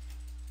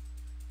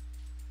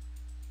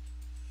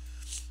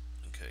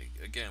 Okay,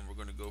 again, we're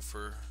going to go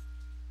for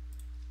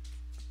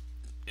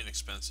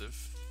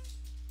inexpensive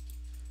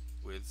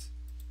with.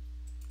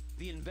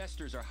 The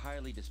investors are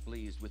highly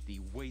displeased with the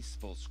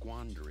wasteful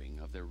squandering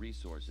of their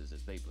resources,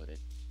 as they put it.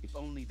 If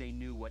only they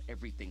knew what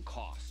everything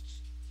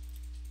costs.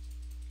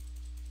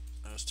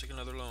 Let's take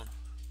another loan.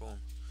 Boom.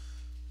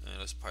 And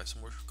let's buy some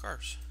more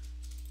cars.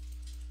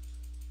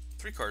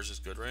 3 cars is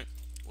good, right?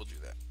 We'll do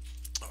that.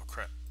 Oh,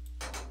 crap.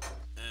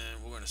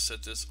 And we're going to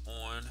set this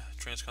on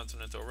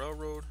Transcontinental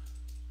Railroad.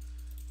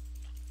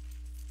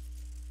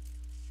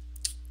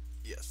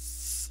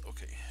 Yes.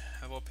 Okay.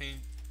 Have all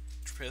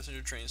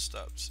passenger train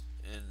stops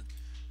in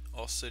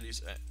all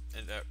cities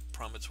and at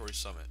Promontory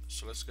Summit.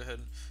 So let's go ahead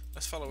and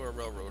let's follow our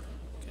railroad,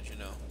 because you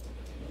know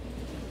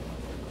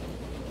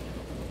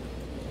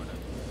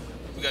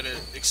we got to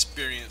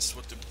experience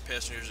what the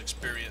passengers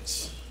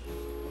experience.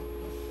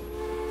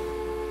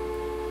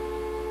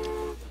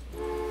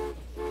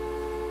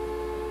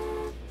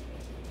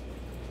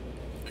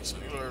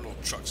 Excellent. Look at our little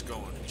trucks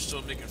going. You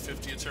still making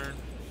 50 a turn?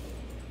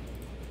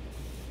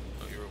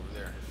 Oh, you're over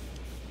there.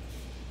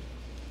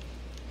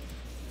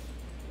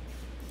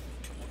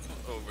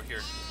 Over here.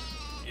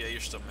 Yeah,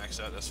 you're still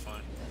maxed out, that's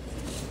fine.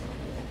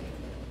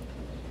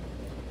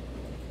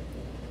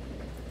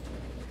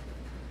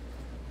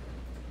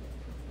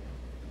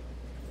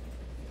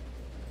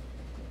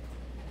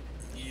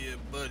 Yeah,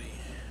 buddy.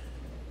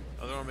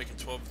 Oh, they're all making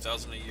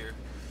 12,000 a year.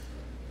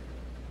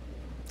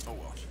 Oh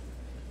well.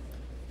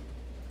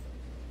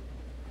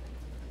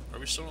 Are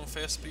we still on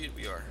fast speed?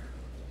 We are.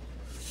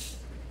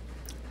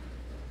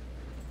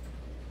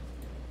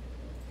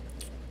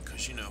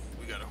 Cause you know,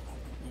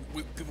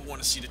 people want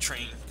to see the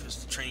train,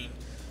 because the train,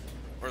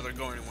 or they're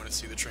going to want to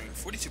see the train.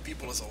 42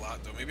 people is a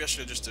lot, though. Maybe I should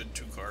have just did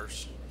 2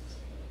 cars.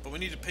 But we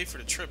need to pay for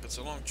the trip. It's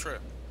a long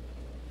trip.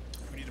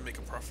 We need to make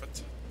a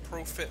profit. We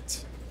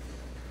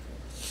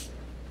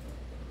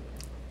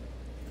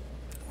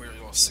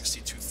lost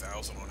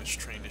 62,000 on this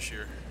train this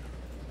year.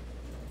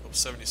 Oh,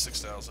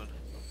 76,000.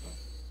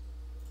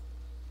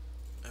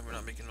 And we're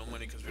not making no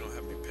money because we don't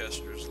have any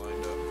passengers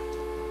lined up.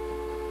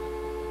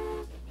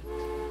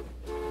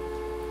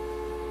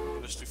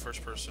 Let's do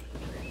first person.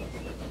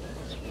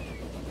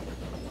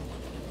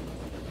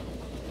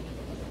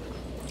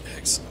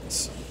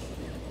 Excellent.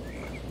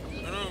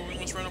 Oh no, we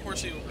almost ran a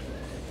horsey over.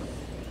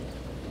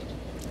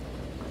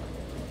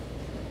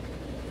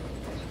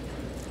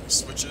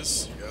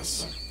 Switches,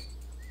 yes.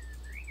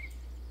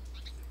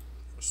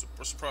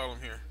 What's the problem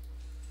here?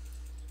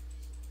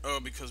 Oh,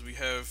 because we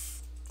have.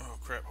 Oh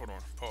crap! Hold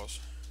on. Pause.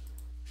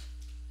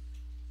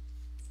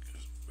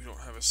 Because we don't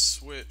have a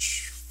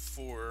switch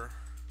for.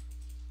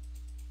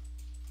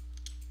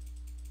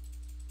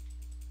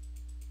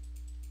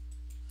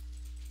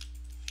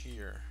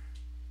 Here.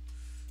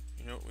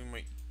 You know what we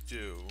might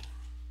do?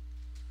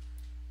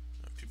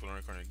 People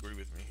aren't going to agree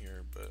with me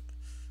here, but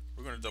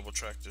we're going to double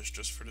track this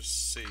just for the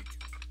sake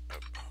of.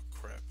 Oh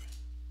crap.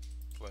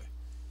 Play.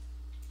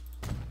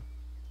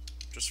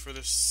 just for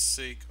the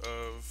sake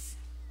of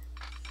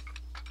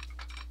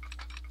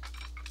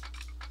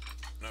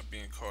not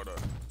being caught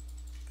up.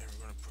 And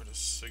we're going to put a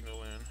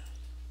signal in.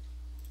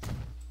 And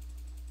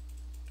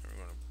we're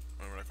going to,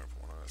 we're not going to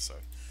put one on that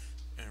side.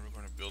 And we're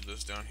going to build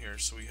this down here.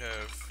 So we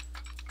have,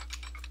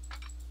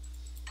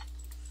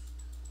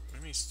 what do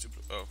you mean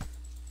stupid? Oh,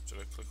 did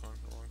I click on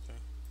the wrong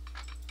thing?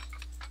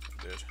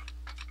 I did.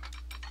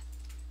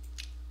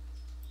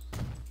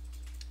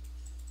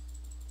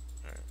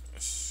 Alright,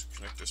 let's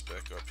connect this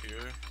back up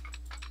here.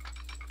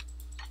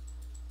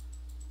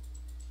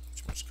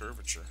 Too much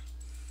curvature.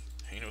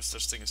 Ain't no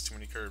such thing as too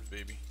many curves,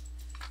 baby.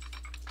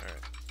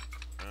 Alright,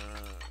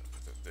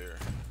 put that there.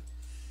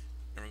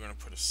 And we're gonna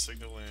put a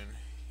signal in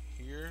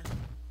here.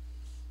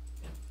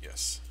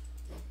 Yes.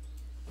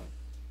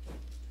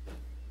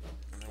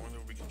 And I wonder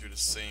if we can do the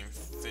same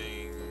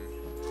thing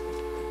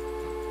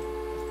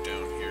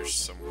down here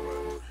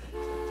somewhat.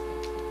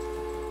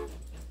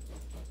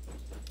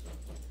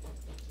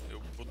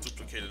 We'll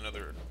duplicate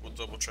another, we'll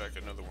double track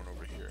another one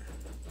over here.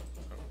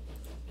 Oh,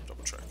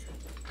 double track.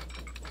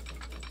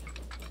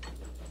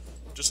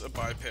 Just a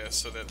bypass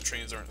so that the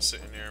trains aren't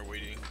sitting there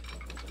waiting.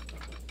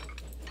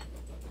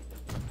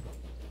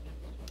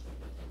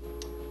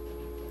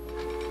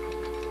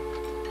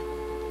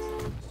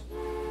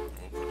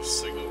 We'll put a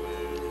signal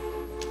in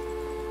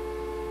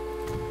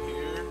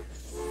here.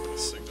 Put a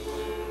signal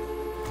in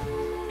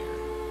here.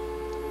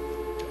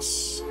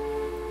 Yes.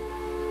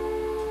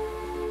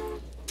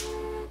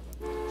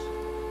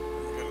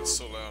 Oh God, it's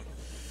so loud.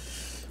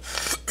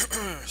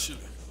 Excuse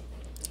me.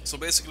 So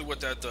basically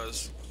what that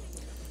does,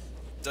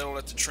 that'll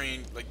let the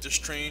train, like this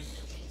train,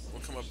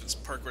 will come up and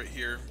park right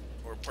here,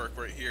 or park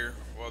right here,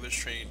 while this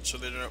train, so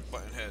they're not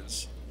butting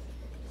heads.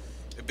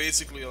 It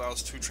basically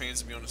allows two trains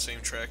to be on the same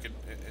track and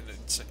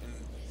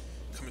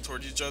coming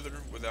towards each other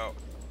without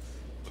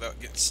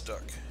getting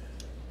stuck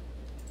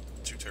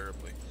too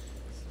terribly.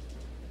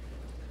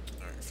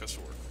 Alright, fast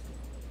forward.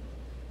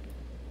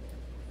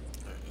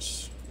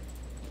 Alright,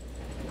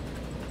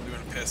 they're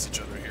gonna pass each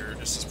other here.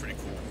 This is pretty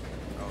cool.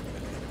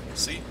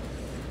 See?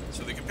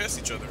 So they can pass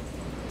each other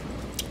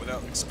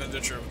without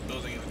expenditure of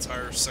building an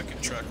entire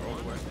second track all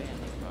the way.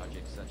 Expanding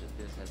projects such as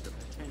this has the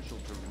potential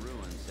to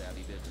ruin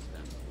savvy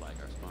businessmen like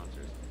our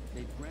sponsors.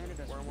 They've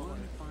granted us one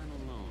final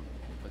loan,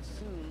 but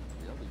soon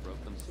they'll be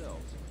broke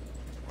themselves.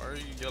 Why are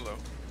you yellow?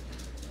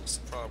 What's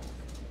the problem?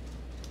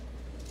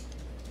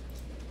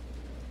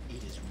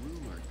 It is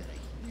rumored that a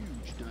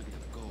huge nugget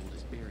of gold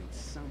is buried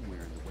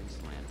somewhere in the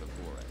wasteland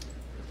before us.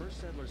 The first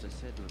settlers are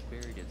said to have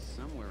buried it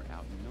somewhere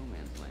out in no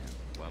man's land,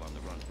 while on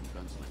the run from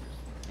gunslingers.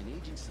 An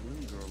aging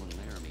saloon girl in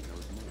Laramie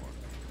knows more.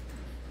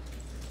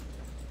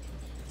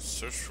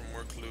 Search for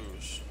more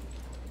clues.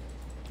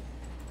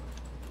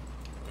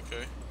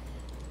 Okay.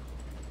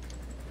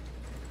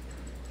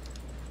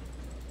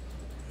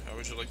 How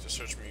would you like to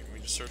search me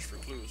to search for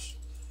clues?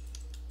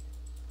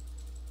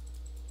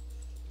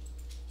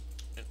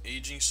 An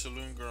aging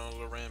saloon girl in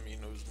Laramie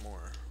knows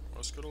more.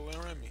 Let's go to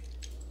Laramie.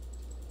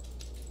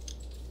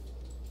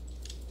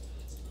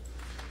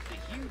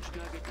 The huge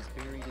nugget is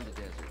buried in the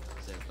desert,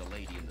 says the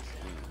lady in the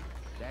saloon.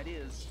 That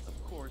is,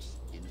 of course,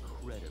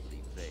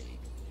 incredibly vague.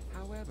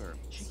 However,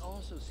 she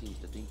also seems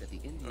to think that the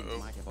Indians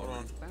might have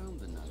already found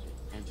the nugget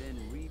and then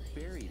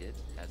reburied it,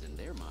 as in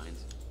their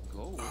minds,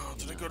 gold. Oh,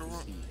 did I go to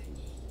wrong?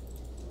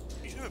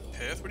 You have a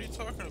path? What are you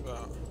talking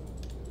about?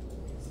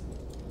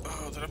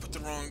 Oh, did I put the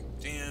wrong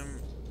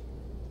damn...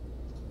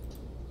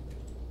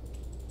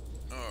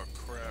 Oh,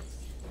 crap.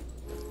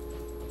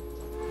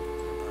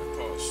 Alright,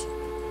 pause.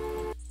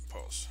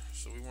 Pause.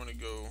 So we want to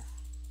go...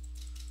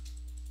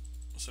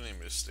 What's the name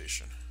of this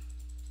station?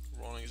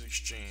 Rawlings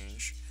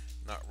Exchange,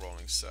 not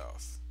Rawlings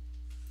South.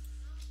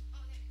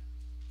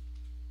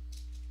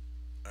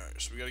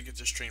 Alright, so we gotta get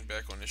this train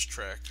back on this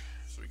track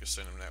so we can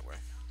send them that way.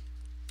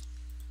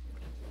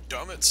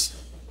 Dummits!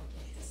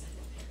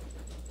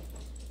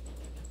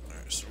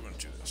 Alright, so we're gonna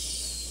do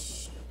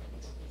this.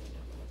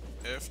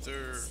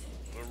 After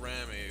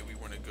Laramie, we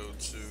want to go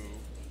to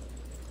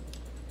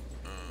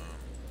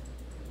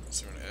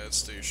so we're gonna add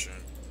station.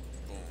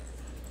 Boom.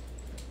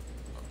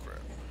 Oh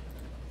crap.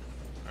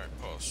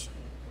 Alright, pause.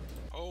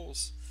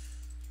 Pause.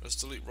 Let's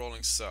delete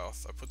Rawlings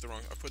South. I put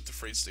the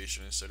freight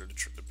station instead of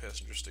the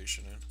passenger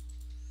station in.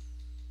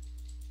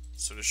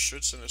 So this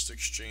should send us to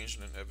Exchange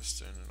and then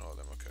Evanston and all of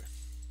them. Okay.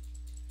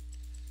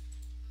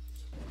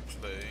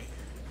 Play.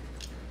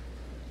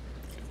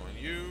 Click on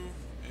you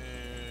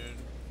and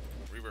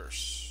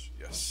reverse.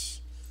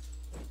 Yes.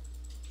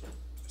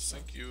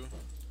 Thank you.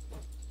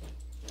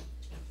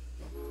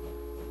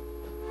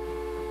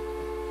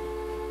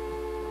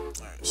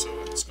 Alright, so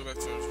let's go back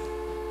to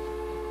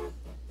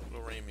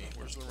Laramie.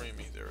 Where's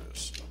Laramie? There it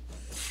is.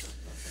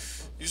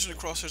 Using the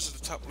crosshairs at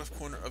the top left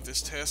corner of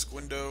this task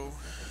window,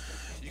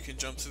 you can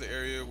jump to the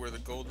area where the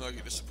gold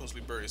nugget is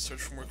supposedly buried.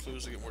 Search for more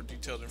clues to get more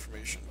detailed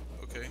information.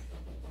 Okay.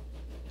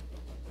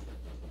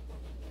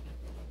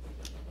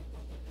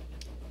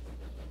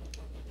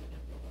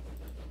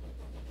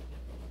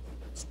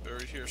 It's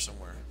buried here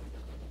somewhere.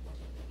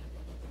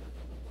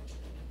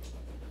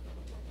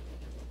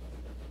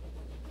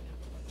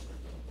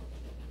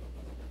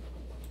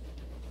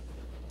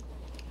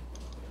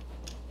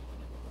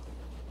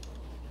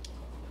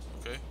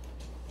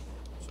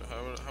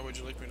 How would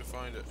you like me to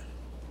find it?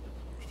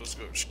 I'm supposed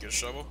to go get a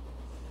shovel?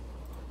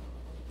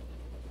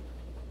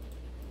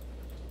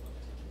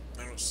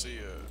 I don't see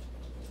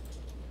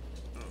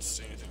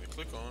anything to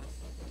click on.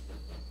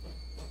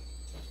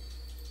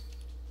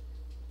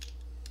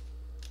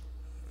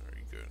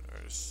 Very good.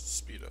 Alright, let's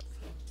speed up.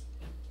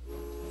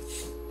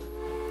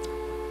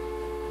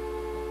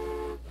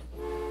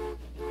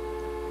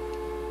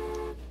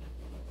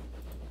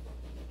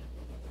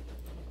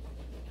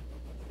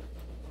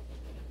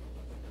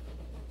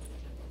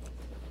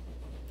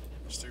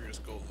 Mysterious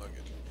gold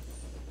nugget.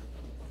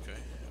 Okay.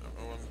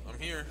 Oh, I'm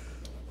here.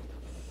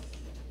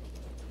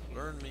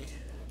 Learn me.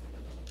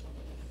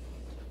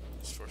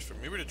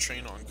 Maybe the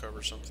train will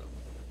uncover something.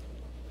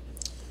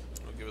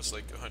 It'll give us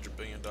like $100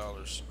 billion.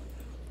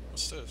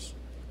 What's this?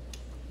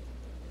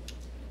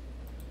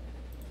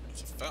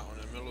 It's a fountain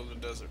in the middle of the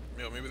desert.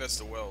 Maybe that's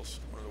the wells.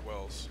 One of the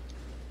wells.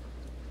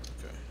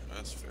 Okay,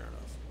 that's fair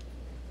enough.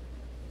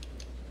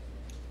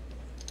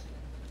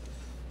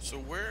 So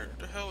where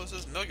the hell is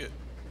this nugget?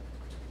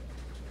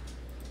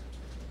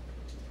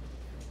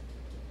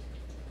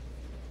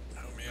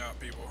 Help me out,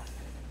 people.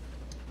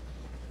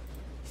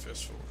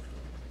 Fast forward.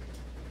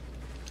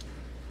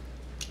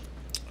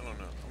 I don't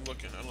know. I'm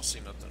looking. I don't see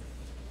nothing.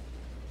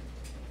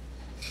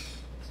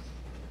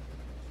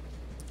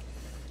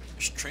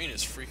 This train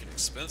is freaking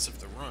expensive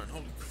to run.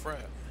 Holy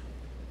crap.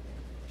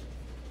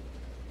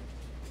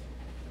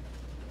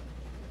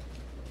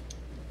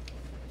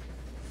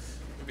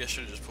 Maybe I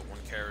should have just put one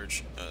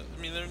carriage.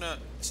 I mean, they're not.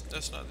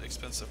 That's not the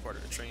expensive part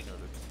of the train, though.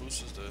 The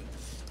caboose is the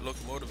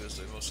locomotive is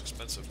the most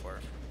expensive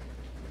part.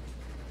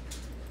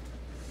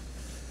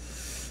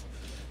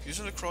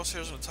 Using the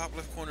crosshairs on the top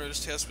left corner of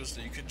this task was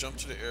that you could jump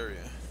to the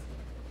area.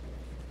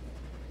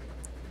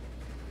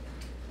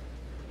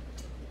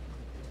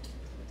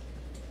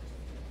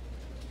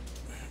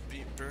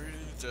 Be buried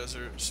in the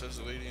desert, says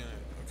the lady in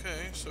it.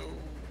 Okay, so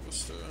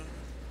what's the...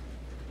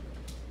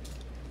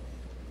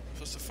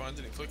 Supposed to find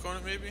it and click on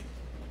it, maybe?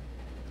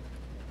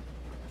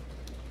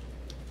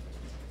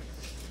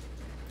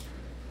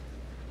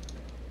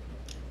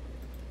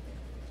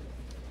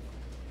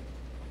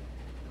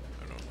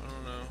 I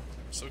don't know.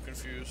 I'm so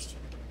confused.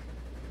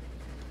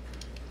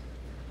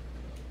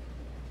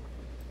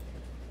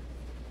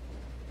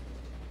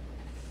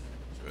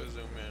 So I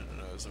zoom in,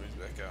 no, somebody's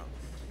back out.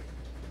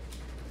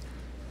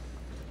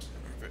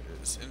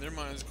 In their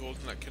minds, gold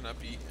nut cannot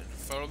be eaten.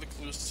 Follow the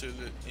clues to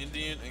the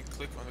Indian and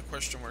click on the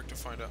question mark to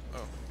find out.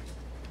 Oh.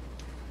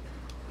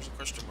 There's a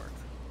question mark.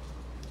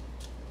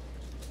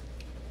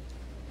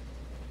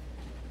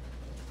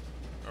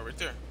 Oh, right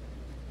there.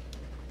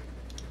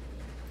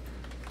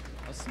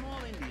 A small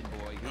Indian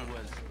boy who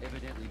was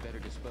evidently better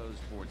disposed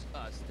towards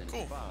us than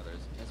his fathers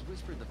has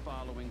whispered the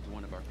following to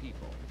one of our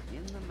people.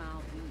 In the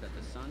mountain that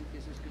the sun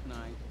kisses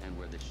goodnight, and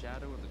where the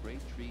shadow of the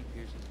great tree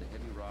pierces the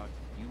heavy rock,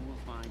 you will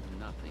find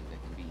nothing that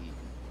can be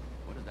eaten.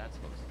 What is that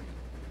supposed to mean?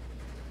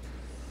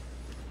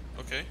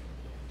 Okay.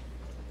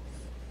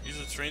 Use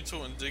the terrain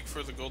tool and dig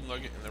for the gold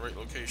nugget in the right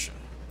location.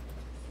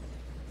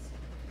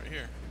 Right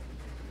here.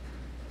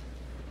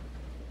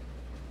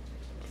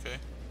 Okay.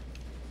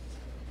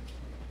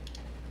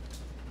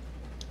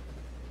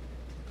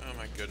 Oh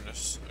my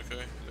goodness.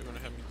 Okay, they're gonna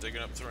have me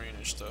digging up terrain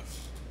and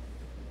stuff.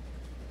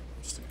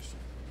 What's these?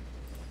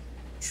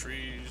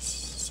 Trees,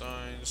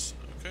 signs.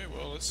 Okay,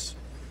 well, let's...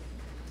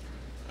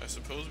 I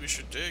suppose we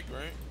should dig,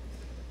 right?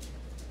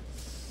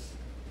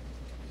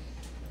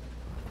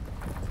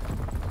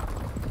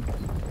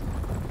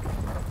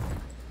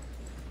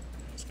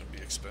 It's gonna be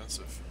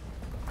expensive.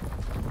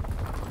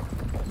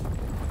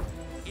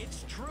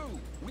 It's true!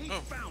 We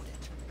found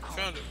it!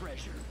 Found it.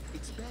 Treasure.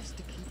 It's best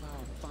to keep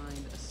our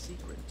find a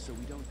secret so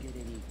we don't get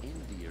any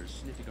enviers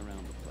sniffing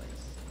around the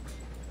place.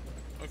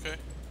 Okay.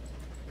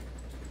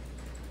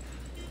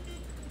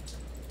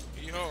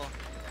 Yeehaw.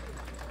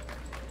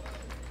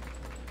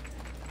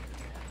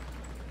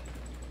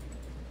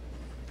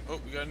 Oh,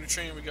 we got a new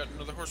train. We got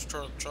another horse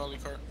trolley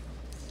cart.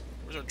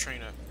 Where's our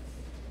train at?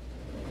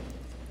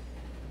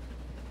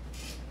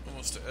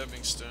 Almost to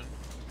Evanston.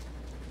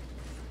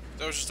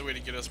 That was just a way to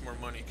get us more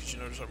money, because you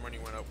notice our money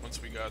went up once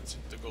we got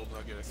the gold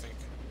nugget, I think.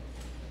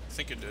 I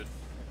think it did.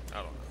 I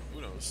don't know.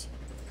 Who knows?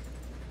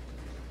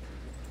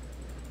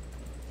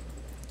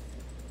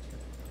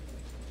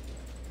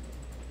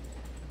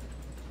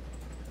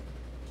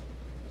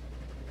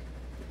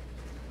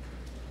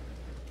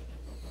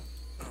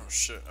 Oh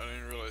shit, I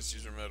didn't realize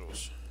these are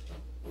metals.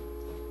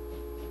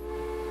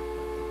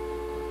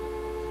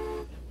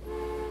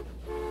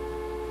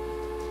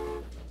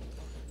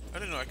 I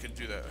didn't know I could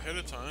do that ahead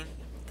of time.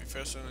 Be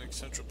faster than the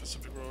Central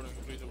Pacific Road and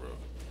complete the road.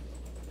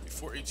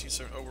 Before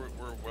 1870. Oh,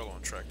 we're well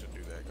on track to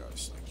do that,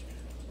 guys. Thank you.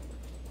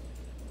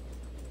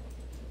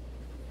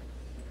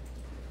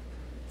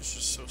 It's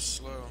just so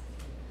slow.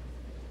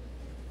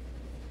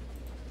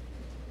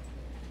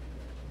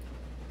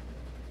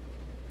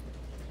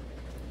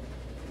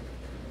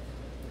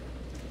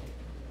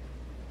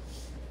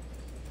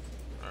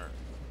 Alright.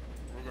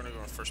 We're gonna go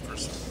in first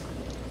person.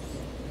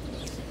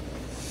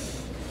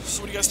 So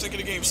so what do you guys think of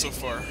the game so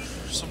far?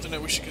 Something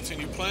that we should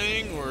continue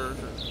playing, or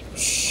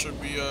should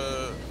we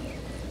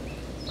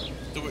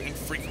do it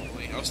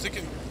infrequently? I was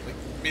thinking like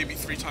maybe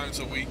 3 times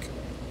a week.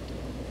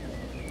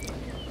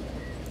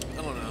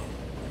 I don't know.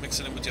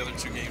 Mixing it with the other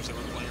 2 games that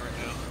we're playing right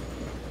now.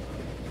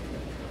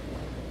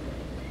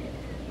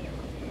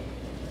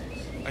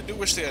 I do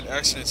wish they had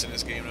accidents in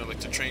this game, though,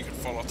 like the train could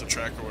fall off the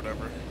track or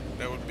whatever.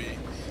 That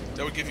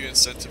would give you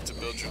incentive to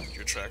build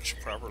your tracks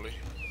properly.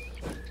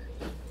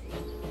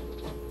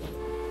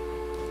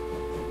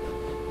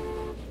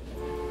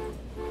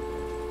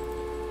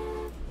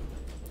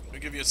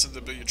 Give you incentive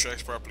to build your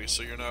tracks properly,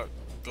 so you're not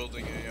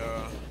building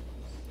a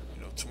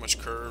too much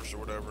curves or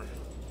whatever,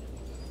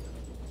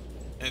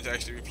 and to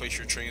actually replace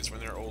your trains when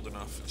they're old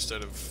enough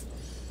instead of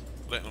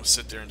letting them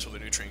sit there until the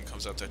new train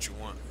comes out that you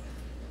want.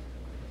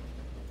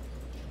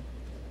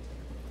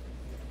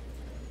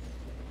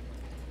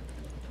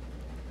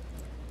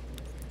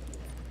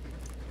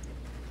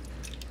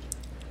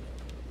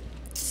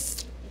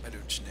 I do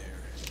generic.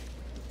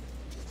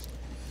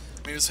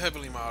 I mean, it's a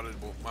heavily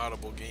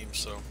moddable game,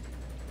 so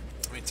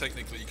I mean,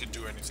 technically, you can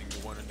do anything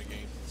you want in the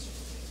game.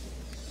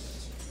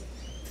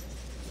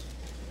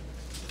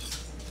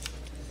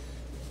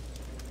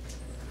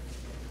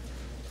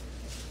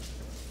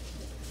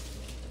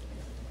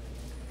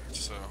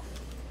 So.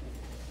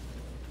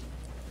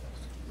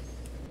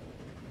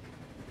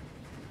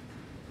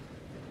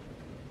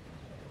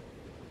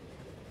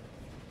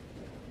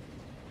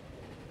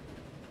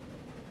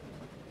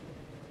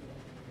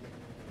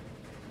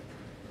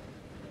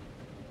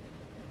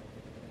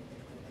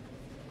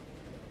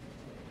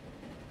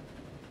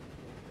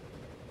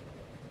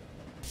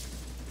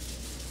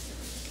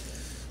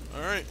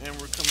 Alright, and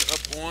we're coming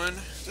up on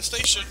the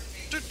station.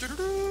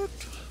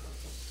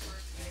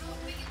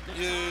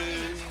 Yay!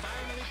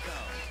 Finally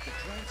come. The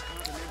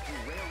Transcontinental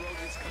Railroad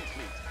is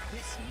complete.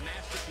 This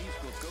masterpiece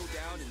will go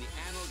down in the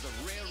annals of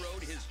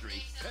railroad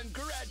history.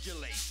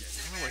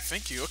 Congratulations! Alright,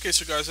 thank you. Okay,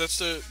 so guys, that's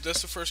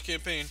the first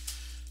campaign.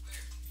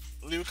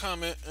 Leave a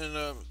comment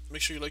and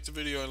make sure you like the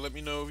video and let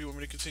me know if you want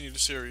me to continue the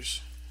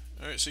series.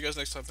 Alright, see you guys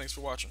next time. Thanks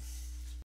for watching.